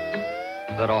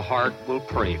that a heart will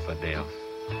pray for death.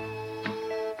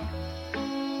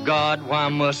 God, why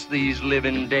must these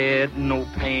living dead know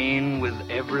pain with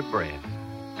every breath?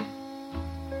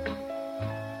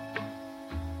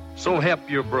 So help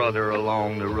your brother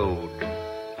along the road,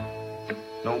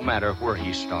 no matter where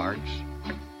he starts.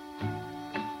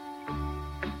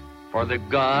 For the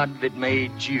God that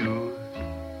made you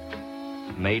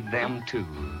made them too.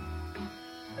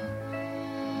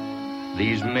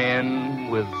 These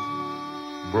men with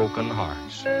broken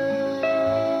hearts.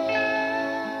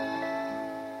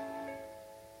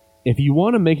 If you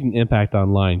want to make an impact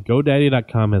online,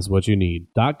 GoDaddy.com has what you need.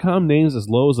 .com names as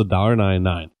low as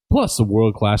 $1.99. Plus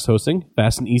world-class hosting,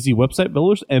 fast and easy website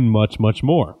builders, and much, much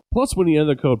more. Plus, when you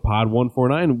enter the code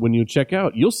POD149 when you check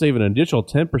out, you'll save an additional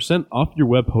 10% off your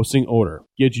web hosting order.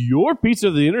 Get your piece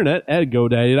of the internet at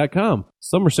GoDaddy.com.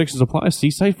 Some restrictions apply.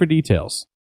 See site for details.